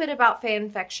little bit about fan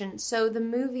fiction. So the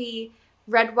movie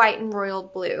Red, White, and Royal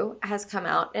Blue has come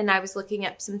out, and I was looking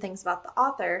up some things about the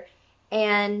author,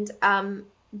 and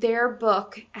their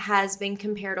book has been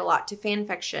compared a lot to fan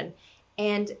fiction.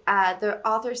 And the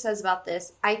author says about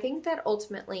this, I think that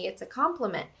ultimately it's a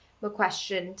compliment.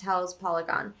 McQuestion tells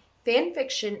Polygon, fan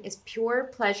fiction is pure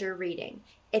pleasure reading.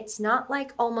 It's not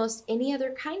like almost any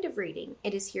other kind of reading.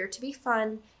 It is here to be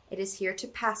fun. It is here to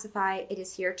pacify. It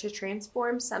is here to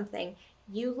transform something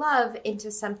you love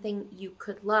into something you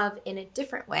could love in a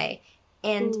different way.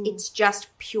 And it's just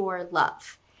pure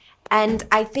love. And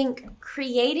I think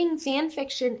creating fan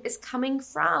fiction is coming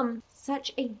from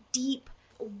such a deep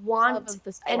want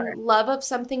and love of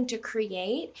something to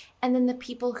create. And then the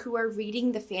people who are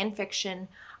reading the fan fiction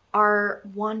are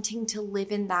wanting to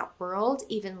live in that world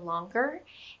even longer.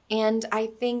 And I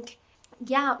think,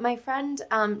 yeah, my friend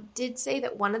did say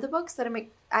that one of the books that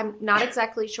I'm not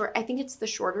exactly sure, I think it's the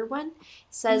shorter one,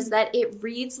 says that it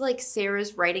reads like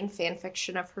Sarah's writing fan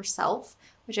fiction of herself,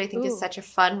 which I think is such a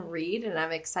fun read, and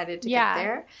I'm excited to get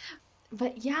there.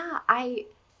 But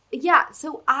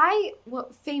so I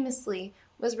famously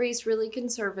was raised really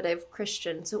conservative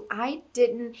Christian, so I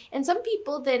didn't, and some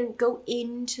people then go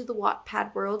into the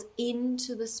Wattpad world,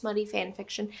 into the smutty fan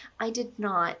fiction. I did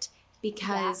not,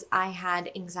 because I had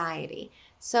anxiety.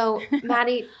 So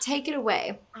Maddie, take it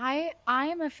away. I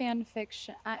am a fan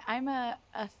fiction. I'm a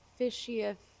fishy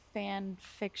fan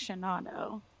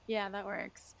fictionado. Yeah, that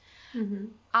works. Mm-hmm.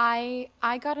 I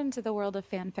got into the world of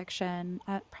fan fiction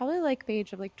at probably like the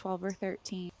age of like 12 or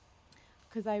 13,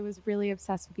 because I was really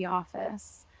obsessed with The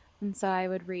Office, and so I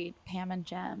would read Pam and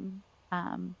Jim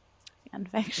fan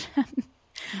fiction.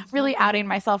 Really outing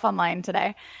myself online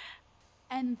today.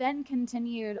 And then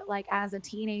continued like as a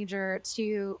teenager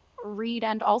to read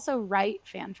and also write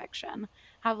fan fiction.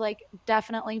 Have like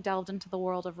definitely delved into the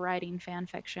world of writing fan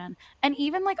fiction. And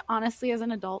even like honestly as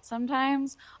an adult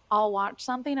sometimes I'll watch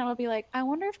something and I'll be like, I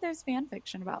wonder if there's fan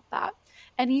fiction about that.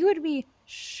 And you would be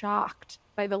shocked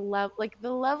by the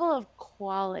level of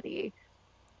quality.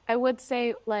 I would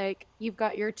say like you've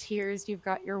got your tiers, you've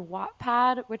got your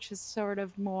Wattpad, which is sort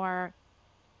of more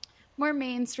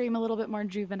mainstream, a little bit more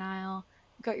juvenile.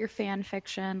 You've got your fan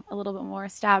fiction, a little bit more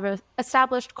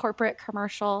established corporate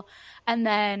commercial, and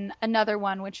then another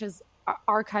one which is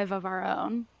Archive of Our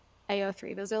Own,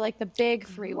 AO3. Those are like the big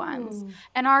three ones.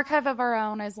 And Archive of Our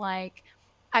Own is like,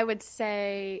 I would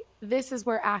say this is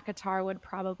where ACOTAR would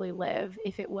probably live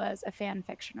if it was a fan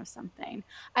fiction of something.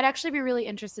 I'd actually be really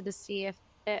interested to see if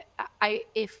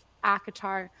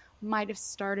ACOTAR might have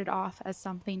started off as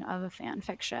something of a fan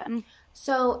fiction.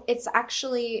 So it's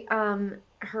actually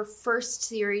her first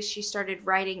series she started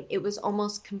writing. It was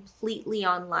almost completely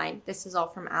online. This is all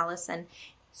from Allison.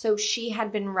 So she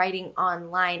had been writing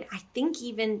online, I think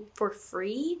even for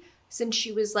free, since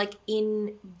she was like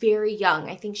very young.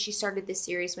 I think she started this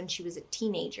series when she was a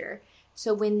teenager.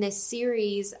 So when this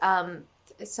series,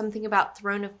 something about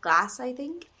Throne of Glass, I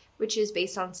think, which is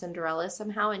based on Cinderella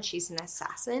somehow, and she's an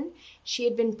assassin. She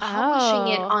had been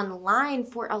publishing it online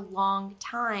for a long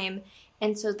time,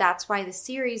 and so that's why the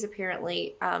series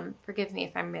apparently, forgive me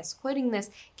if I'm misquoting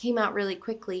this, came out really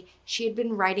quickly. She had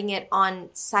been writing it on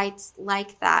sites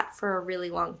like that for a really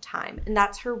long time, and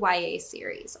that's her YA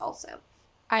series also.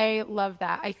 I love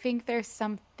that. I think there's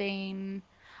something,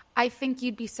 I think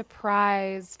you'd be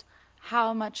surprised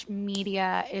how much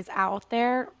media is out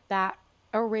there that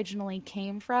originally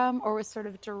came from or was sort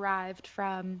of derived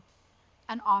from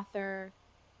an author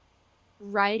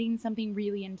writing something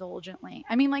really indulgently.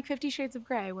 I mean, like 50 Shades of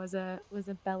Grey was a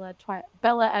Bella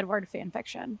Edward fan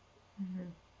fiction.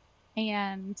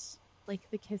 And like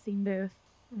The Kissing Booth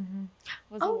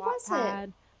was a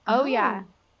Wattpad. Oh yeah.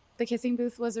 The Kissing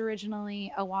Booth was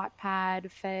originally a Wattpad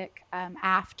fic.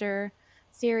 After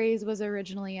series was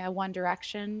originally a One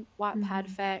Direction Wattpad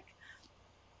fic.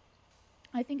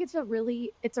 I think it's a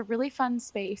really fun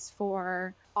space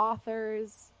for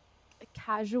authors,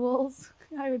 casuals,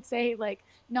 I would say, like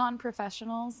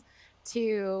non-professionals,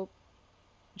 to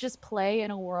just play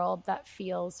in a world that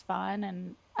feels fun.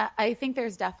 And I think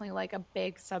there's definitely like a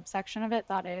big subsection of it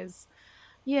that is,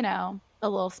 you know, a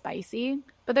little spicy,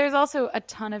 but there's also a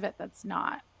ton of it that's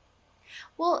not.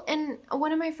 Well, and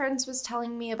one of my friends was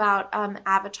telling me about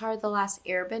Avatar: The Last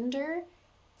Airbender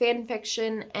fan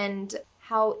fiction and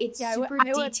how it's super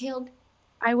detailed.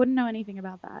 I wouldn't know anything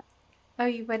about that. Oh,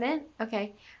 you wouldn't?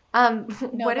 Okay. No,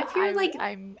 what if you're like...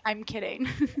 I'm kidding.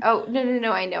 Oh,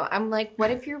 no, I know. I'm like,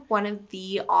 what if you're one of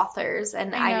the authors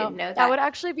and I didn't know that? That would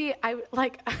actually be...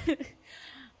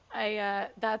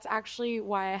 that's actually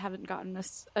why I haven't gotten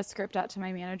a script out to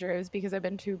my manager, is because I've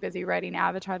been too busy writing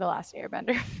Avatar: The Last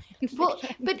Airbender. Well,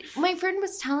 but my friend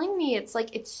was telling me it's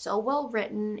like, it's so well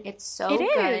written, it's so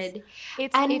good.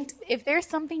 If there's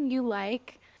something you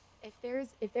like, if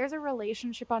there's a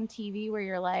relationship on TV where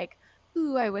you're like,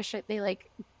 ooh, I wish they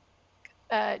like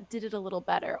did it a little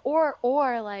better,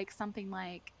 or like something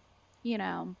like, you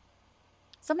know,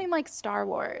 something like Star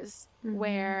Wars,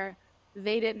 where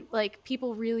they didn't, like,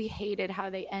 people really hated how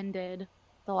they ended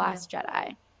The Last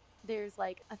Jedi. There's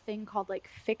like a thing called like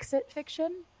fix-it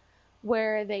fiction,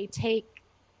 where they take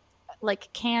like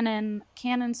canon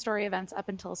story events up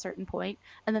until a certain point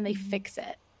and then they fix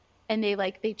it, and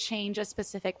they change a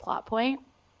specific plot point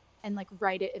and like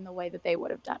write it in the way that they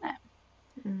would have done it.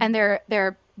 And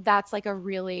that's a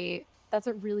really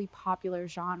popular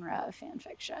genre of fan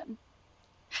fiction.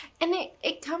 And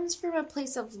it comes from a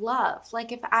place of love.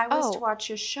 Like, if I was to watch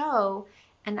a show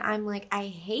and I'm like, I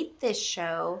hate this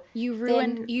show, you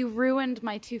ruined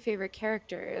my two favorite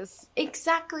characters.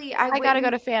 Exactly. I gotta go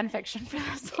to fan fiction for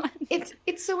this one.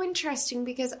 It's so interesting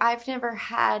because I've never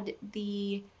had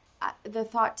the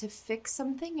thought to fix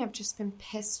something. I've just been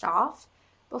pissed off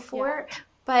before. Yeah.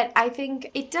 But I think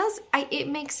it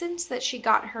makes sense that she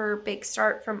got her big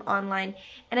start from online.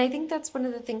 And I think that's one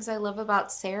of the things I love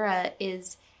about Sarah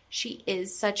is she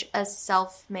is such a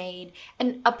self-made,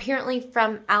 and apparently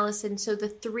from Allison. So the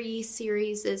 3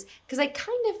 series is, because I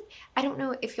don't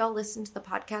know if y'all listen to the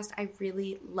podcast, I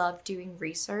really love doing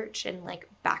research and like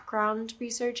background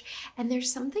research. And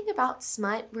there's something about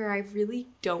smut where I really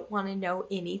don't want to know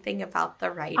anything about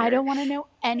the writer. I don't want to know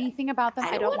anything about them.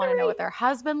 I don't want to know what their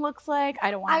husband looks like.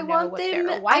 I don't want to know what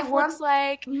their wife looks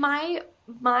like. My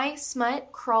my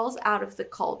smut crawls out of the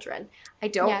cauldron. I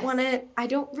don't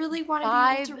really want to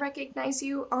be able to recognize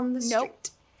you on the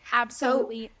street.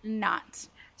 Absolutely not.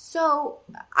 So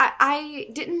I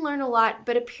didn't learn a lot,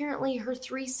 but apparently her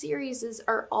 3 series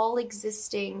are all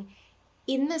existing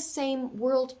in the same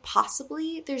world,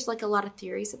 possibly. There's like a lot of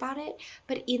theories about it,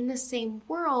 but in the same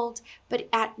world, but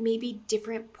at maybe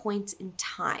different points in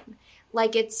time.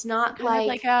 Like it's not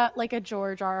kind of like a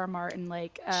George R. R. Martin,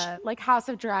 like House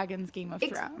of Dragons, Game of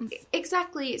Thrones.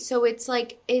 Exactly. So it's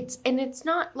like it's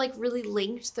not like really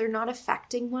linked. They're not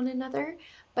affecting one another,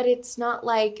 but it's not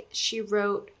like she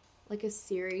wrote like a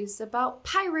series about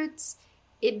pirates.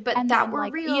 Were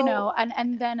like, real. You know,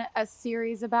 and then a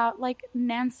series about like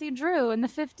Nancy Drew in the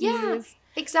 50s. Yeah,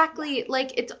 exactly.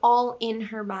 Like it's all in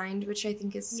her mind, which I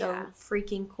think is so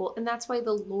freaking cool. And that's why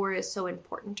the lore is so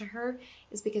important to her,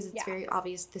 is because it's very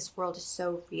obvious this world is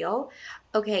so real.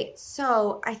 Okay,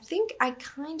 so I think I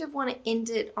kind of want to end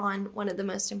it on one of the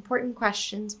most important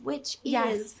questions, which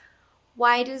is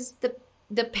why does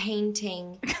the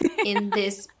painting in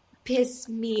this piss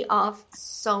me off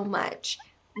so much?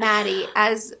 Maddie,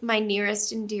 as my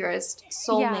nearest and dearest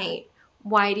soulmate,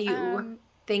 why do you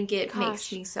think it makes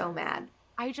me so mad?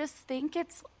 I just think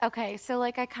it's okay. So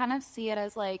like, I kind of see it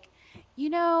as like, you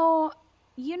know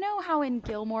how in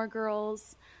Gilmore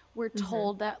Girls we're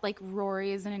told that like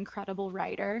Rory is an incredible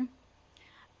writer,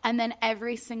 and then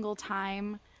every single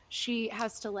time she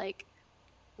has to like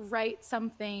write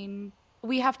something,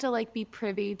 we have to like be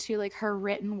privy to like her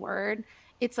written word.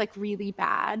 It's like really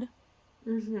bad.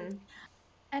 Mm-hmm.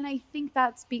 And I think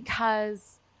that's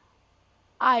because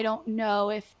I don't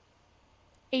know if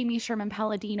Amy Sherman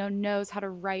Palladino knows how to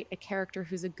write a character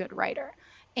who's a good writer.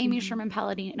 Amy Sherman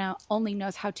Palladino only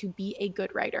knows how to be a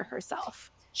good writer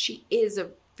herself. She is a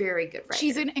very good writer.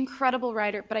 She's an incredible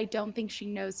writer, but I don't think she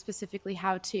knows specifically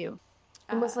how to.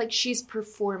 Almost like she's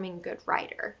performing good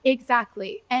writer.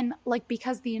 Exactly. And like,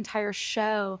 because the entire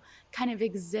show kind of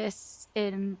exists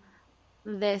in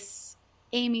this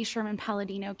Amy Sherman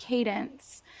Palladino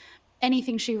cadence,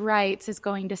 anything she writes is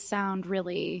going to sound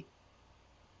really,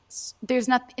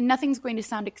 nothing's going to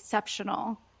sound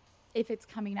exceptional if it's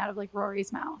coming out of like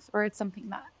Rory's mouth or it's something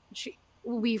that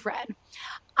we've read.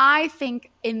 I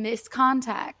think in this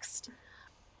context,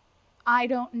 I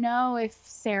don't know if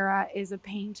Sarah is a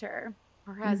painter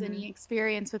or has any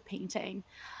experience with painting,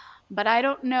 but I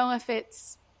don't know if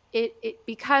it's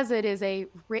because it is a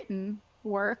written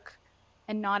work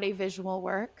and not a visual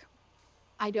work.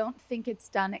 I don't think it's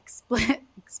done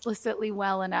explicitly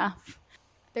well enough.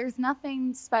 There's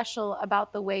nothing special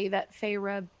about the way that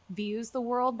Feyre views the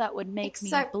world that would make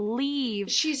me believe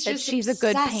that she's a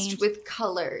good painter. With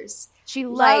colors. She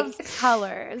loves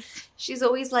colors. She's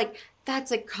always like,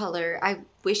 that's a color I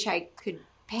wish I could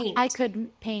paint. I could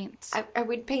paint. I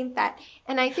would paint that.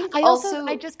 And I think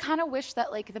I just kind of wish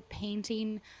that like the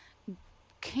painting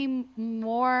came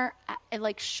more, it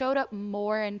like showed up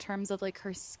more in terms of like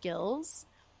her skills.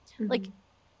 Like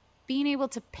being able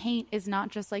to paint is not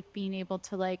just like being able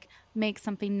to like make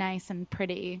something nice and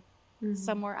pretty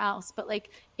somewhere else, but like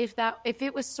if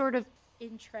it was sort of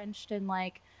entrenched in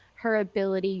like her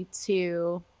ability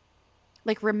to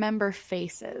like remember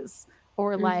faces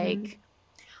or like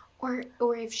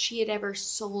or if she had ever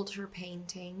sold her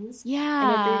paintings,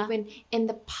 and everyone in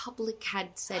the public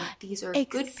had said these are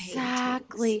good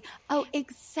paintings.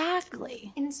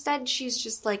 Exactly. Instead, she's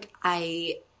just like,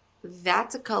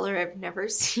 that's a color I've never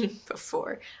seen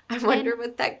before. I wonder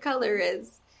what that color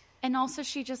is. And also,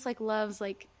 she just like loves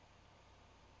like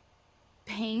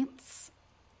paints.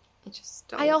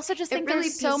 I also just think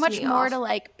there's so much more to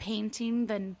like painting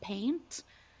than paint.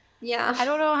 Yeah. I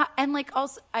don't know how, and like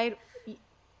also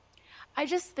I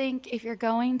just think if you're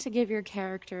going to give your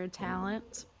character a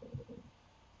talent,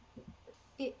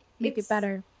 make it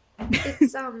better.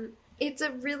 It's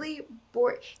a really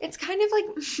it's kind of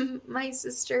like my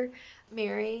sister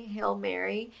Mary, Hail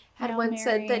Mary, had once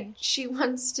said that she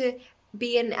wants to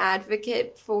be an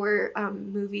advocate for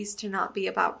movies to not be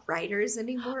about writers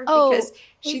anymore because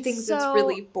she thinks it's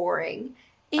really boring.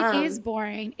 It is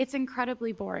boring. It's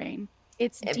incredibly boring.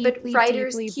 It's deeply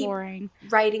boring.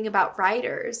 Writing about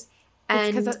writers.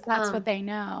 And because that's what they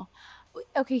know.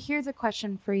 Okay, here's a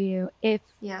question for you. If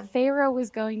Feyre was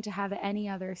going to have any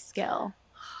other skill,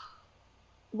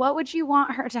 what would you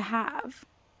want her to have?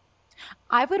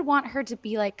 I would want her to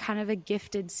be like kind of a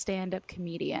gifted stand-up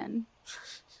comedian.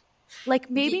 Like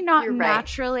maybe not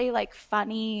naturally like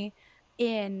funny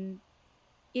in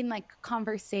like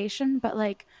conversation, but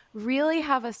like really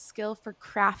have a skill for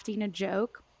crafting a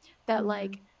joke that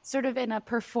like sort of in a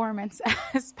performance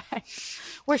aspect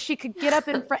where she could get up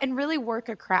in front and really work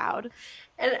a crowd.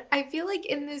 And I feel like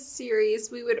in this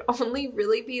series, we would only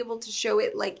really be able to show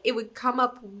it, like, it would come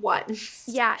up once.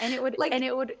 Yeah, and it would, Like-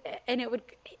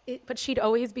 but she'd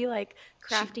always be like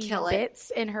She'd kill crafting it.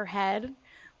 bits in her head.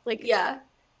 Like, Yeah.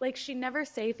 like she'd never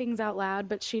say things out loud,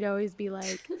 but she'd always be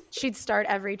like, she'd start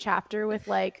every chapter with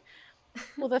like,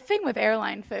 well, the thing with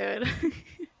airline food.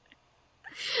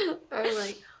 Or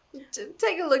like,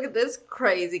 take a look at this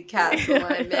crazy castle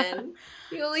I'm in.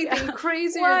 The only thing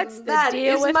crazier What's than the that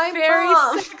deal is with my fairy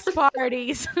mom. sex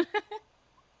parties?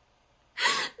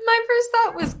 My first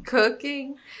thought was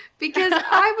cooking because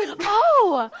I would.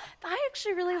 Oh, I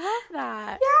actually really love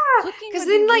that. Yeah, Cooking because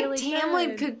would then be like really Tamlin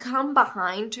good. could come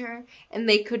behind her and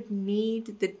they could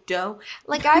knead the dough.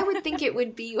 Like I would think it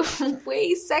would be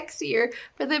way sexier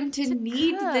for them to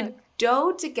knead the cook.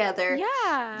 dough together.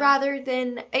 Yeah. Rather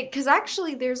than, because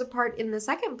actually there's a part in the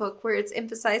second book where it's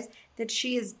emphasized that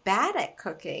she is bad at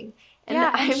cooking. And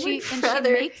yeah, I would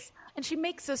rather she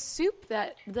makes a soup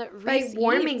that by Reese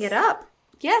warming eats. it up.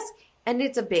 Yes, and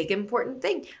it's a big important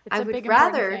thing. It's I a would big,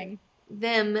 important rather thing.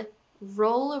 them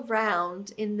roll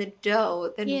around in the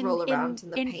dough than roll around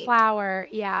in the paint. flour.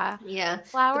 Yeah, Yeah,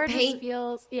 flour the paint, just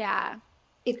feels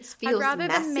it feels I'd rather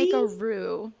messy. than make a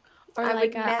roux or I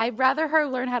like would I'd rather her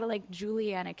learn how to like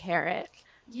julienne a carrot.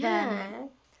 Yeah.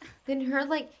 Then her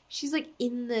she's like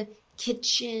in the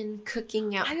kitchen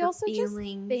cooking out I her also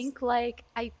feelings. just think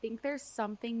I think there's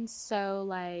something so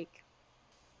like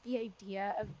the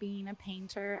idea of being a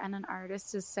painter and an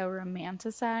artist is so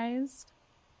romanticized,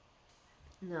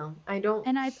 No, I don't.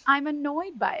 and I'm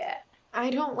annoyed by it.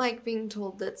 I don't like being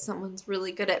told that someone's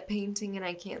really good at painting and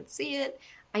I can't see it.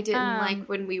 I didn't like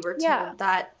when we were told yeah.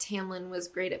 that Tamlin was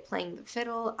great at playing the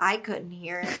fiddle. I couldn't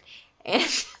hear it.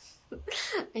 And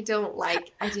I didn't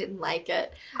like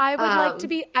it. I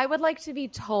would like to be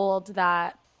told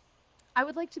that I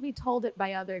would like to be told it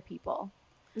by other people,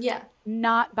 Yeah,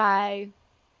 not by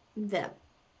them.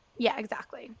 yeah,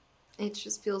 exactly. It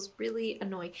just feels really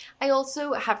annoying. I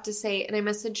also have to say, and I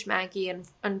messaged Maggie, and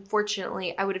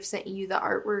unfortunately, I would have sent you the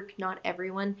artwork, not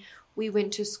everyone. We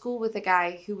went to school with a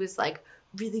guy who was like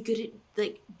really good at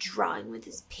like drawing with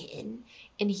his pen,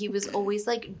 and he was always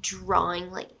like drawing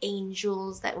like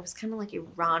angels that was kind of like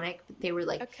ironic, but they were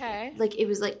like Okay. like it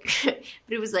was like but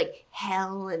it was like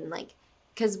hell and like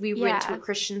because we went to Yeah. a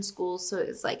Christian school, so it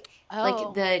was like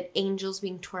Oh. the angels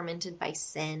being tormented by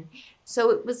sin. So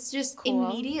it was just Cool.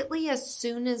 immediately, as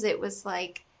soon as it was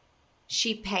like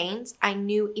she paints, I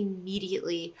knew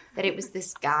immediately that it was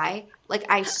this guy. Like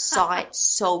I saw it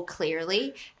so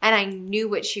clearly, and I knew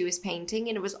what she was painting,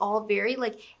 and it was all very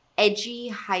like edgy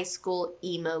high school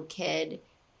emo kid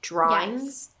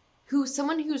drawings.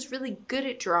 Someone who's really good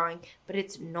at drawing, but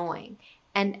it's annoying.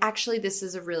 And actually, this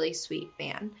is a really sweet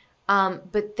man.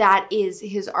 But that is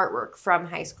his artwork from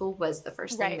high school was the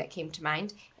first thing Right. that came to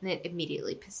mind, and it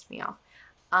immediately pissed me off.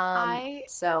 I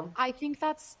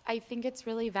think it's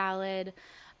really valid.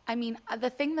 I mean, the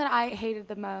thing that I hated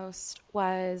the most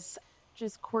was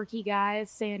just quirky guys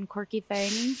saying quirky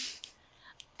things.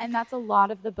 And that's a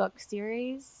lot of the book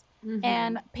series. Mhm.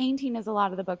 And painting is a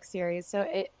lot of the book series. So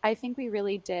I think we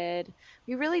really did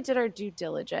our due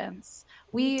diligence.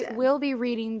 We did. will be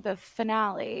reading the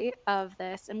finale of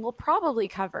this, and we'll probably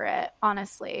cover it,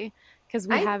 honestly, because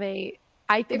we've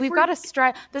got a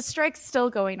strike. The strike's still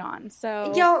going on.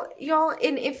 So y'all,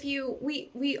 and if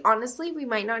we honestly, we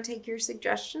might not take your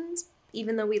suggestions,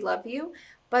 even though we love you,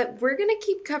 but we're gonna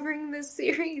keep covering this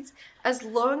series as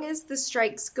long as the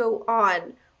strikes go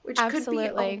on, which could be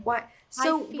Absolutely. a while.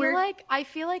 So I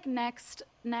feel like next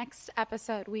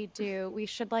episode we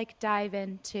should like dive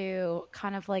into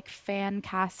kind of like fan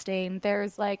casting. They're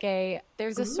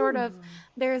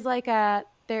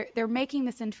making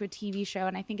this into a TV show,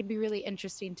 and I think it'd be really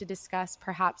interesting to discuss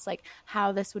perhaps like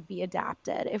how this would be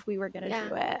adapted if we were going to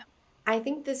do it. I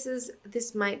think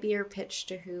this might be our pitch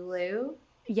to Hulu.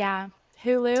 Yeah.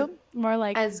 Hulu, more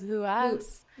like who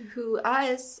us. Who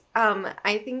us?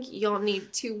 I think you'll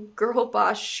need 2 girl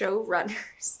boss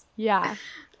showrunners Yeah.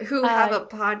 who have a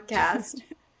podcast.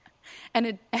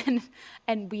 And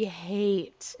we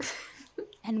hate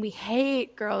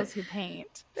girls who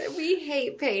paint. We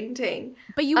hate painting.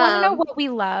 But you want to know what we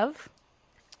love?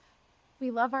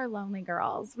 We love our lonely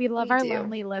girls. We love our do.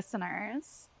 lonely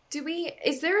listeners.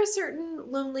 Is there a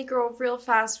certain lonely girl real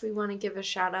fast we want to give a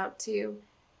shout out to?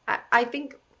 I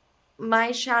think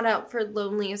my shout out for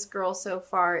loneliest girl so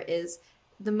far is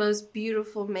the most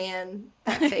beautiful man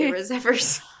that Feyre's ever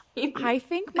seen. I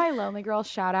think my lonely girl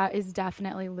shout out is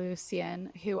definitely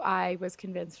Lucian, who I was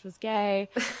convinced was gay.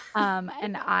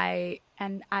 And I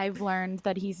and I've learned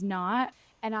that he's not.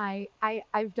 And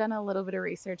I've done a little bit of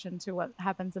research into what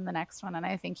happens in the next one, and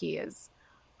I think he is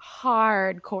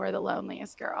hardcore the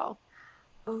loneliest girl.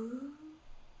 Ooh.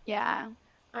 Yeah.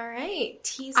 All right.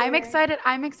 Teaser. I'm excited.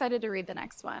 I'm excited to read the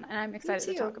next one, and I'm excited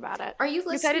to too. talk about it. Are you I'm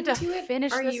listening excited to it?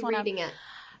 finish Are this you one reading up. it?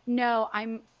 No,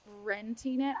 I'm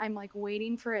renting it. I'm like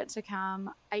waiting for it to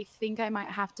come. I think I might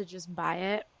have to just buy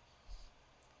it.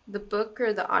 The book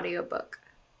or the audiobook?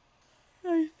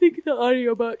 I think the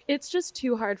audiobook. It's just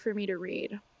too hard for me to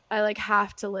read. I like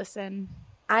have to listen.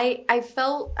 I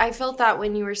felt that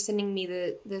when you were sending me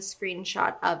the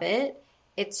screenshot of it.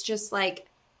 It's just like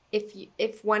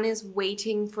if one is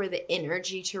waiting for the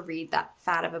energy to read that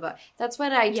fat of a book. That's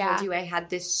what I told you. I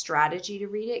had this strategy to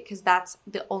read it because that's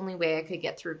the only way I could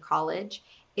get through college.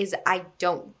 Is I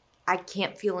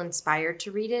can't feel inspired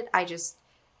to read it.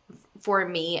 For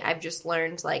me, I've just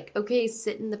learned like, okay,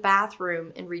 sit in the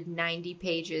bathroom and read 90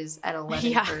 pages at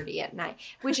 11:30 at night,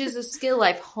 which is a skill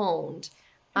I've honed.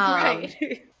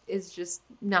 Right. Is just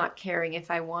not caring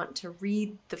if I want to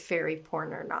read the fairy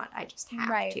porn or not. I just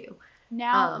have to.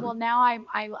 Now, now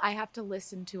I have to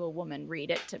listen to a woman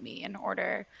read it to me in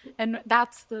order, and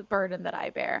that's the burden that I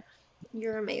bear.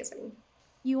 You're amazing.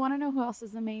 You want to know who else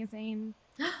is amazing?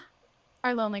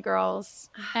 Our lonely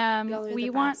girls. We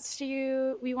want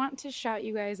to shout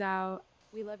you guys out.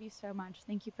 We love you so much.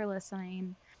 Thank you for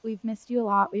listening. We've missed you a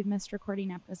lot. We've missed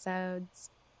recording episodes.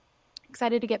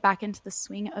 Excited to get back into the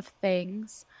swing of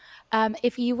things.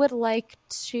 If you would like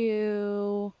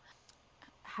to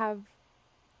have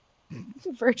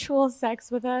virtual sex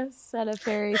with us at a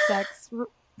fairy sex,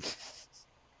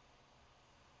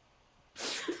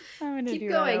 I'm going to do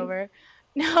that over.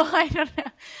 No, I don't know.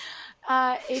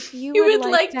 If you would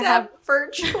like to have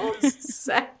virtual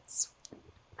sex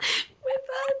with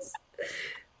us,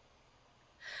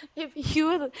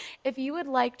 if you would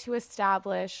like to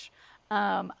establish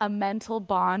a mental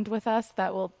bond with us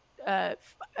that will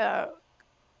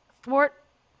thwart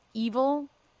evil.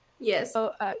 Yes.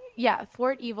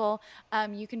 Thwart evil.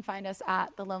 You can find us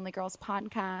at The Lonely Girls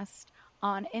Podcast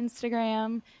on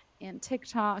Instagram and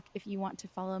TikTok. If you want to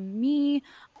follow me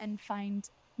and find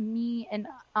me and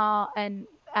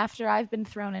after I've been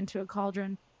thrown into a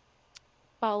cauldron,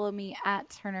 follow me at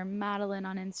Turner Madeline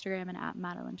on Instagram and at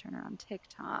Madeline Turner on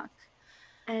TikTok.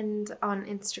 And on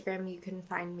Instagram, you can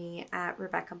find me at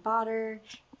Rebecca Botter.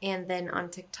 And then on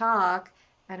TikTok,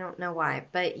 I don't know why,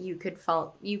 but you could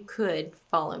follow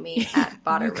me at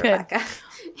Botter Rebecca.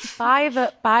 By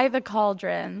the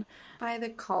cauldron. By the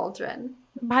cauldron.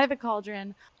 By the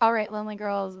cauldron. All right, lonely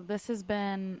girls, this has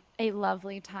been a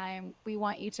lovely time. We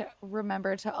want you to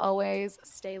remember to always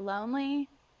stay lonely,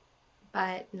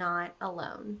 but not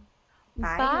alone.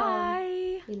 Bye.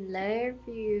 Bye. We love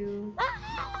you.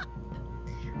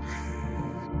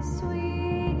 Sweet.